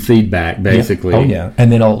give it some feedback, basically. Yeah. Oh yeah,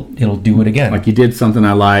 and then it'll do it again. Like you did something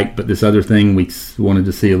I liked, but this other thing we wanted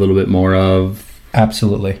to see a little bit more of.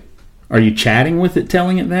 Absolutely. Are you chatting with it,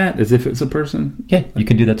 telling it that as if it's a person? Yeah, you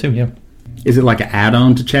could do that too. Yeah. Is it like an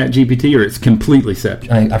add-on to ChatGPT, or it's completely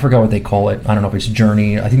separate? I forgot what they call it. I don't know if it's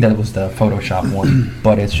Journey. I think that was the Photoshop one.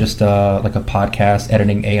 But it's just like a podcast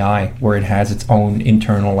editing AI where it has its own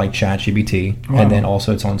internal like ChatGPT. Wow. And then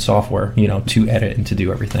also its own software, you know, to edit and to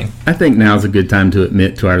do everything. I think now's a good time to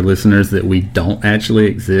admit to our listeners that we don't actually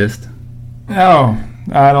exist. Oh,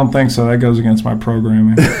 I don't think so. That goes against my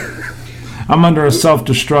programming. I'm under a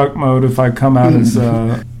self-destruct mode if I come out as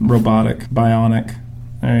robotic, bionic,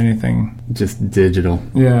 or anything. Just digital.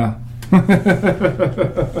 Yeah.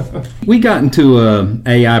 We got into a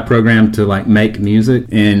AI program to like make music,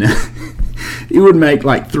 and it would make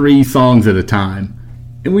like 3 songs at a time.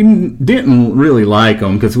 And we didn't really like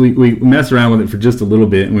them because we messed around with it for just a little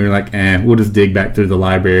bit, and we were like, we'll just dig back through the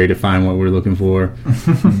library to find what we're looking for.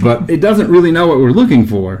 But it doesn't really know what we're looking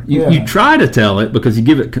for. You try to tell it because you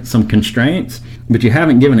give it some constraints, but you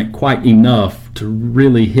haven't given it quite enough to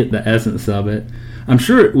really hit the essence of it. I'm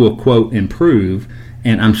sure it will, quote, improve,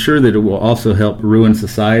 and I'm sure that it will also help ruin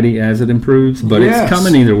society as it improves, but It's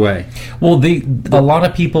coming either way. Well, a lot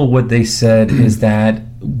of people, what they said is that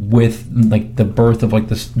with like the birth of like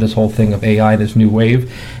this whole thing of AI, this new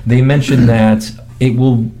wave, they mentioned that it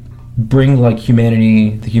will bring like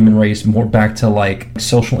humanity, the human race, more back to like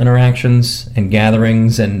social interactions and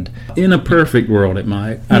gatherings. And in a perfect world it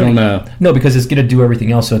might. I don't know. No, because it's going to do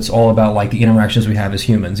everything else, so it's all about like the interactions we have as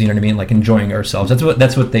humans, you know what I mean, like enjoying ourselves.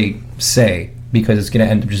 That's what they say, because it's going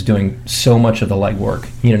to end up just doing so much of the legwork,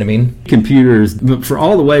 you know what I mean? Computers, for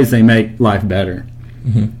all the ways they make life better,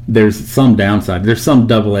 there's some downside. There's some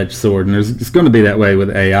double-edged sword, and it's going to be that way with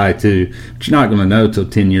AI too. But you're not going to know till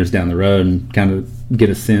 10 years down the road and kind of get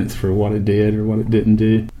a sense for what it did or what it didn't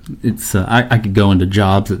do. It's I could go into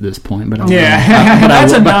jobs at this point, but I won't.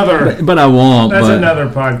 That's another. But I won't. That's another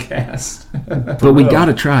podcast. But we got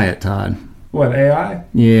to try it, Todd. What, AI?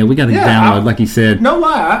 Yeah, we got to download, like you said. No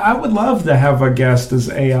lie, I would love to have a guest as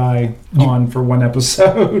AI on for one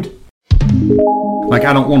episode. Like,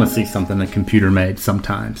 I don't want to see something a computer made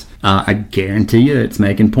sometimes. I guarantee you it's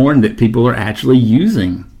making porn that people are actually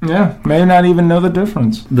using. Yeah, may not even know the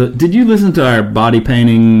difference. Did you listen to our body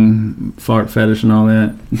painting fart fetish and all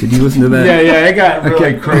that? Did you listen to that? Yeah, it got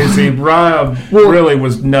really crazy. Rob really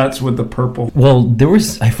was nuts with the purple. Well, there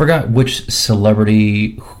was, I forgot which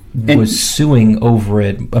celebrity was suing over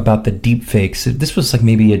it about the deep fakes. This was like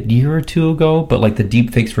maybe a year or two ago, but like the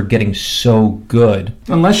deep fakes were getting so good.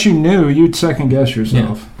 Unless you knew, you'd second guess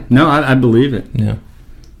yourself. Yeah. No, I believe it. Yeah.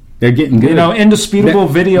 They're getting good. You know, indisputable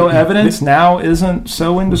video evidence now isn't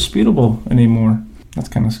so indisputable anymore. That's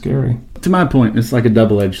kind of scary. To my point, it's like a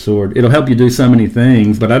double-edged sword. It'll help you do so many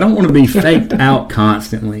things, but I don't want to be faked out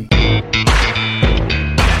constantly.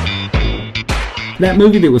 That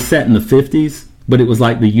movie that was set in the 50s, but it was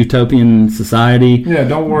like the utopian society. Yeah,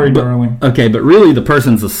 don't worry, darling. Okay, but really the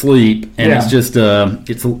person's asleep, and it's just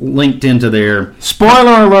it's linked into their...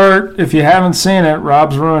 Spoiler alert! If you haven't seen it,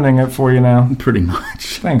 Rob's ruining it for you now. Pretty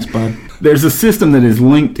much. Thanks, bud. There's a system that is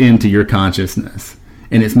linked into your consciousness,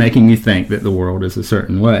 and it's making you think that the world is a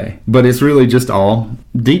certain way. But it's really just all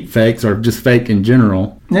deep fakes, or just fake in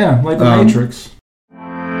general. Yeah, like the Matrix.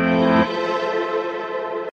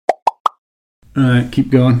 All right, keep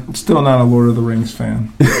going. Still not a Lord of the Rings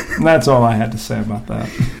fan. That's all I had to say about that.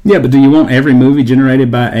 Yeah, but do you want every movie generated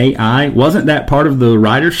by AI? Wasn't that part of the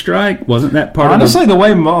writer's strike? Wasn't that part Honestly, the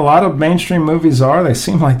way a lot of mainstream movies are, they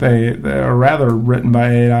seem like they are rather written by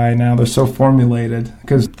AI now. They're so formulated.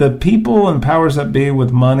 Because the people and powers that be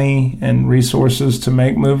with money and resources to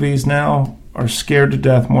make movies now are scared to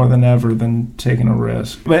death more than ever than taking a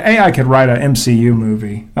risk. But AI could write an MCU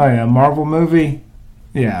movie. Oh, yeah, Marvel movie?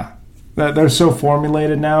 Yeah. They're so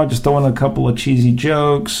formulated now, just throwing a couple of cheesy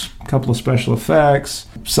jokes, a couple of special effects,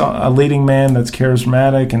 a leading man that's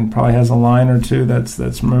charismatic and probably has a line or two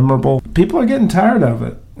that's memorable. People are getting tired of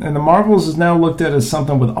it. And the Marvels is now looked at as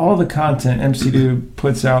something with all the content MCU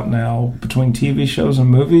puts out now between TV shows and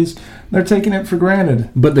movies. They're taking it for granted.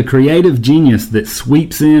 But the creative genius that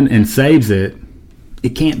sweeps in and saves it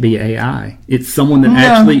can't be AI. It's someone that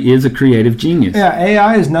actually is a creative genius. Yeah,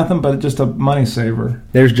 AI is nothing but just a money saver.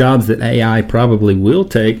 There's jobs that AI probably will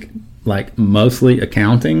take, like mostly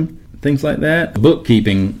accounting, things like that.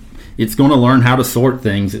 Bookkeeping, it's going to learn how to sort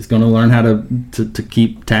things. It's going to learn how to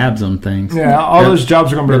keep tabs on things. Yeah, all those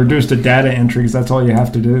jobs are going to be reduced to data entry because that's all you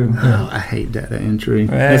have to do. Oh, I hate data entry.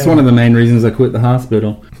 That's one of the main reasons I quit the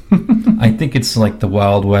hospital. I think it's like the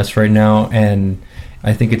Wild West right now, and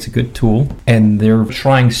I think it's a good tool, and they're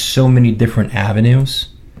trying so many different avenues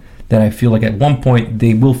that I feel like at one point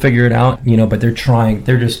they will figure it out, but they're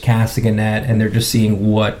just casting a net, and they're just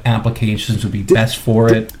seeing what applications would be best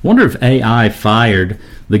for it. Wonder if AI fired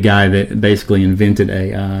the guy that basically invented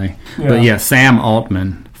AI. Yeah. But yeah, Sam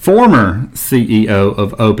Altman, former CEO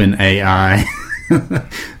of OpenAI.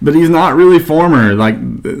 But he's not really former. Like,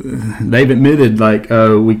 they've admitted,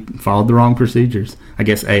 we followed the wrong procedures. I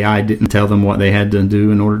guess AI didn't tell them what they had to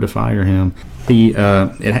do in order to fire him.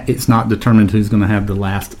 It's not determined who's going to have the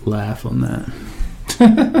last laugh on that.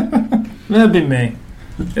 That'd be me.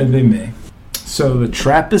 It'd be me. So the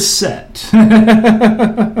trap is set.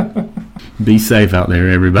 Be safe out there,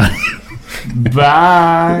 everybody.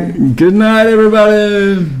 Bye. Good night,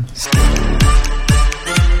 everybody.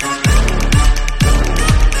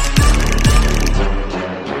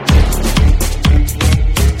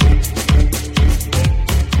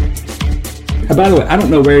 By the way, I don't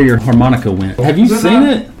know where your harmonica went. Have you seen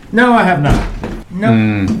it? No, I have not.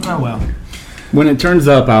 No. Oh, well. When it turns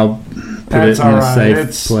up, I'll put it in a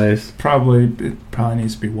safe place. It probably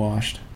needs to be washed.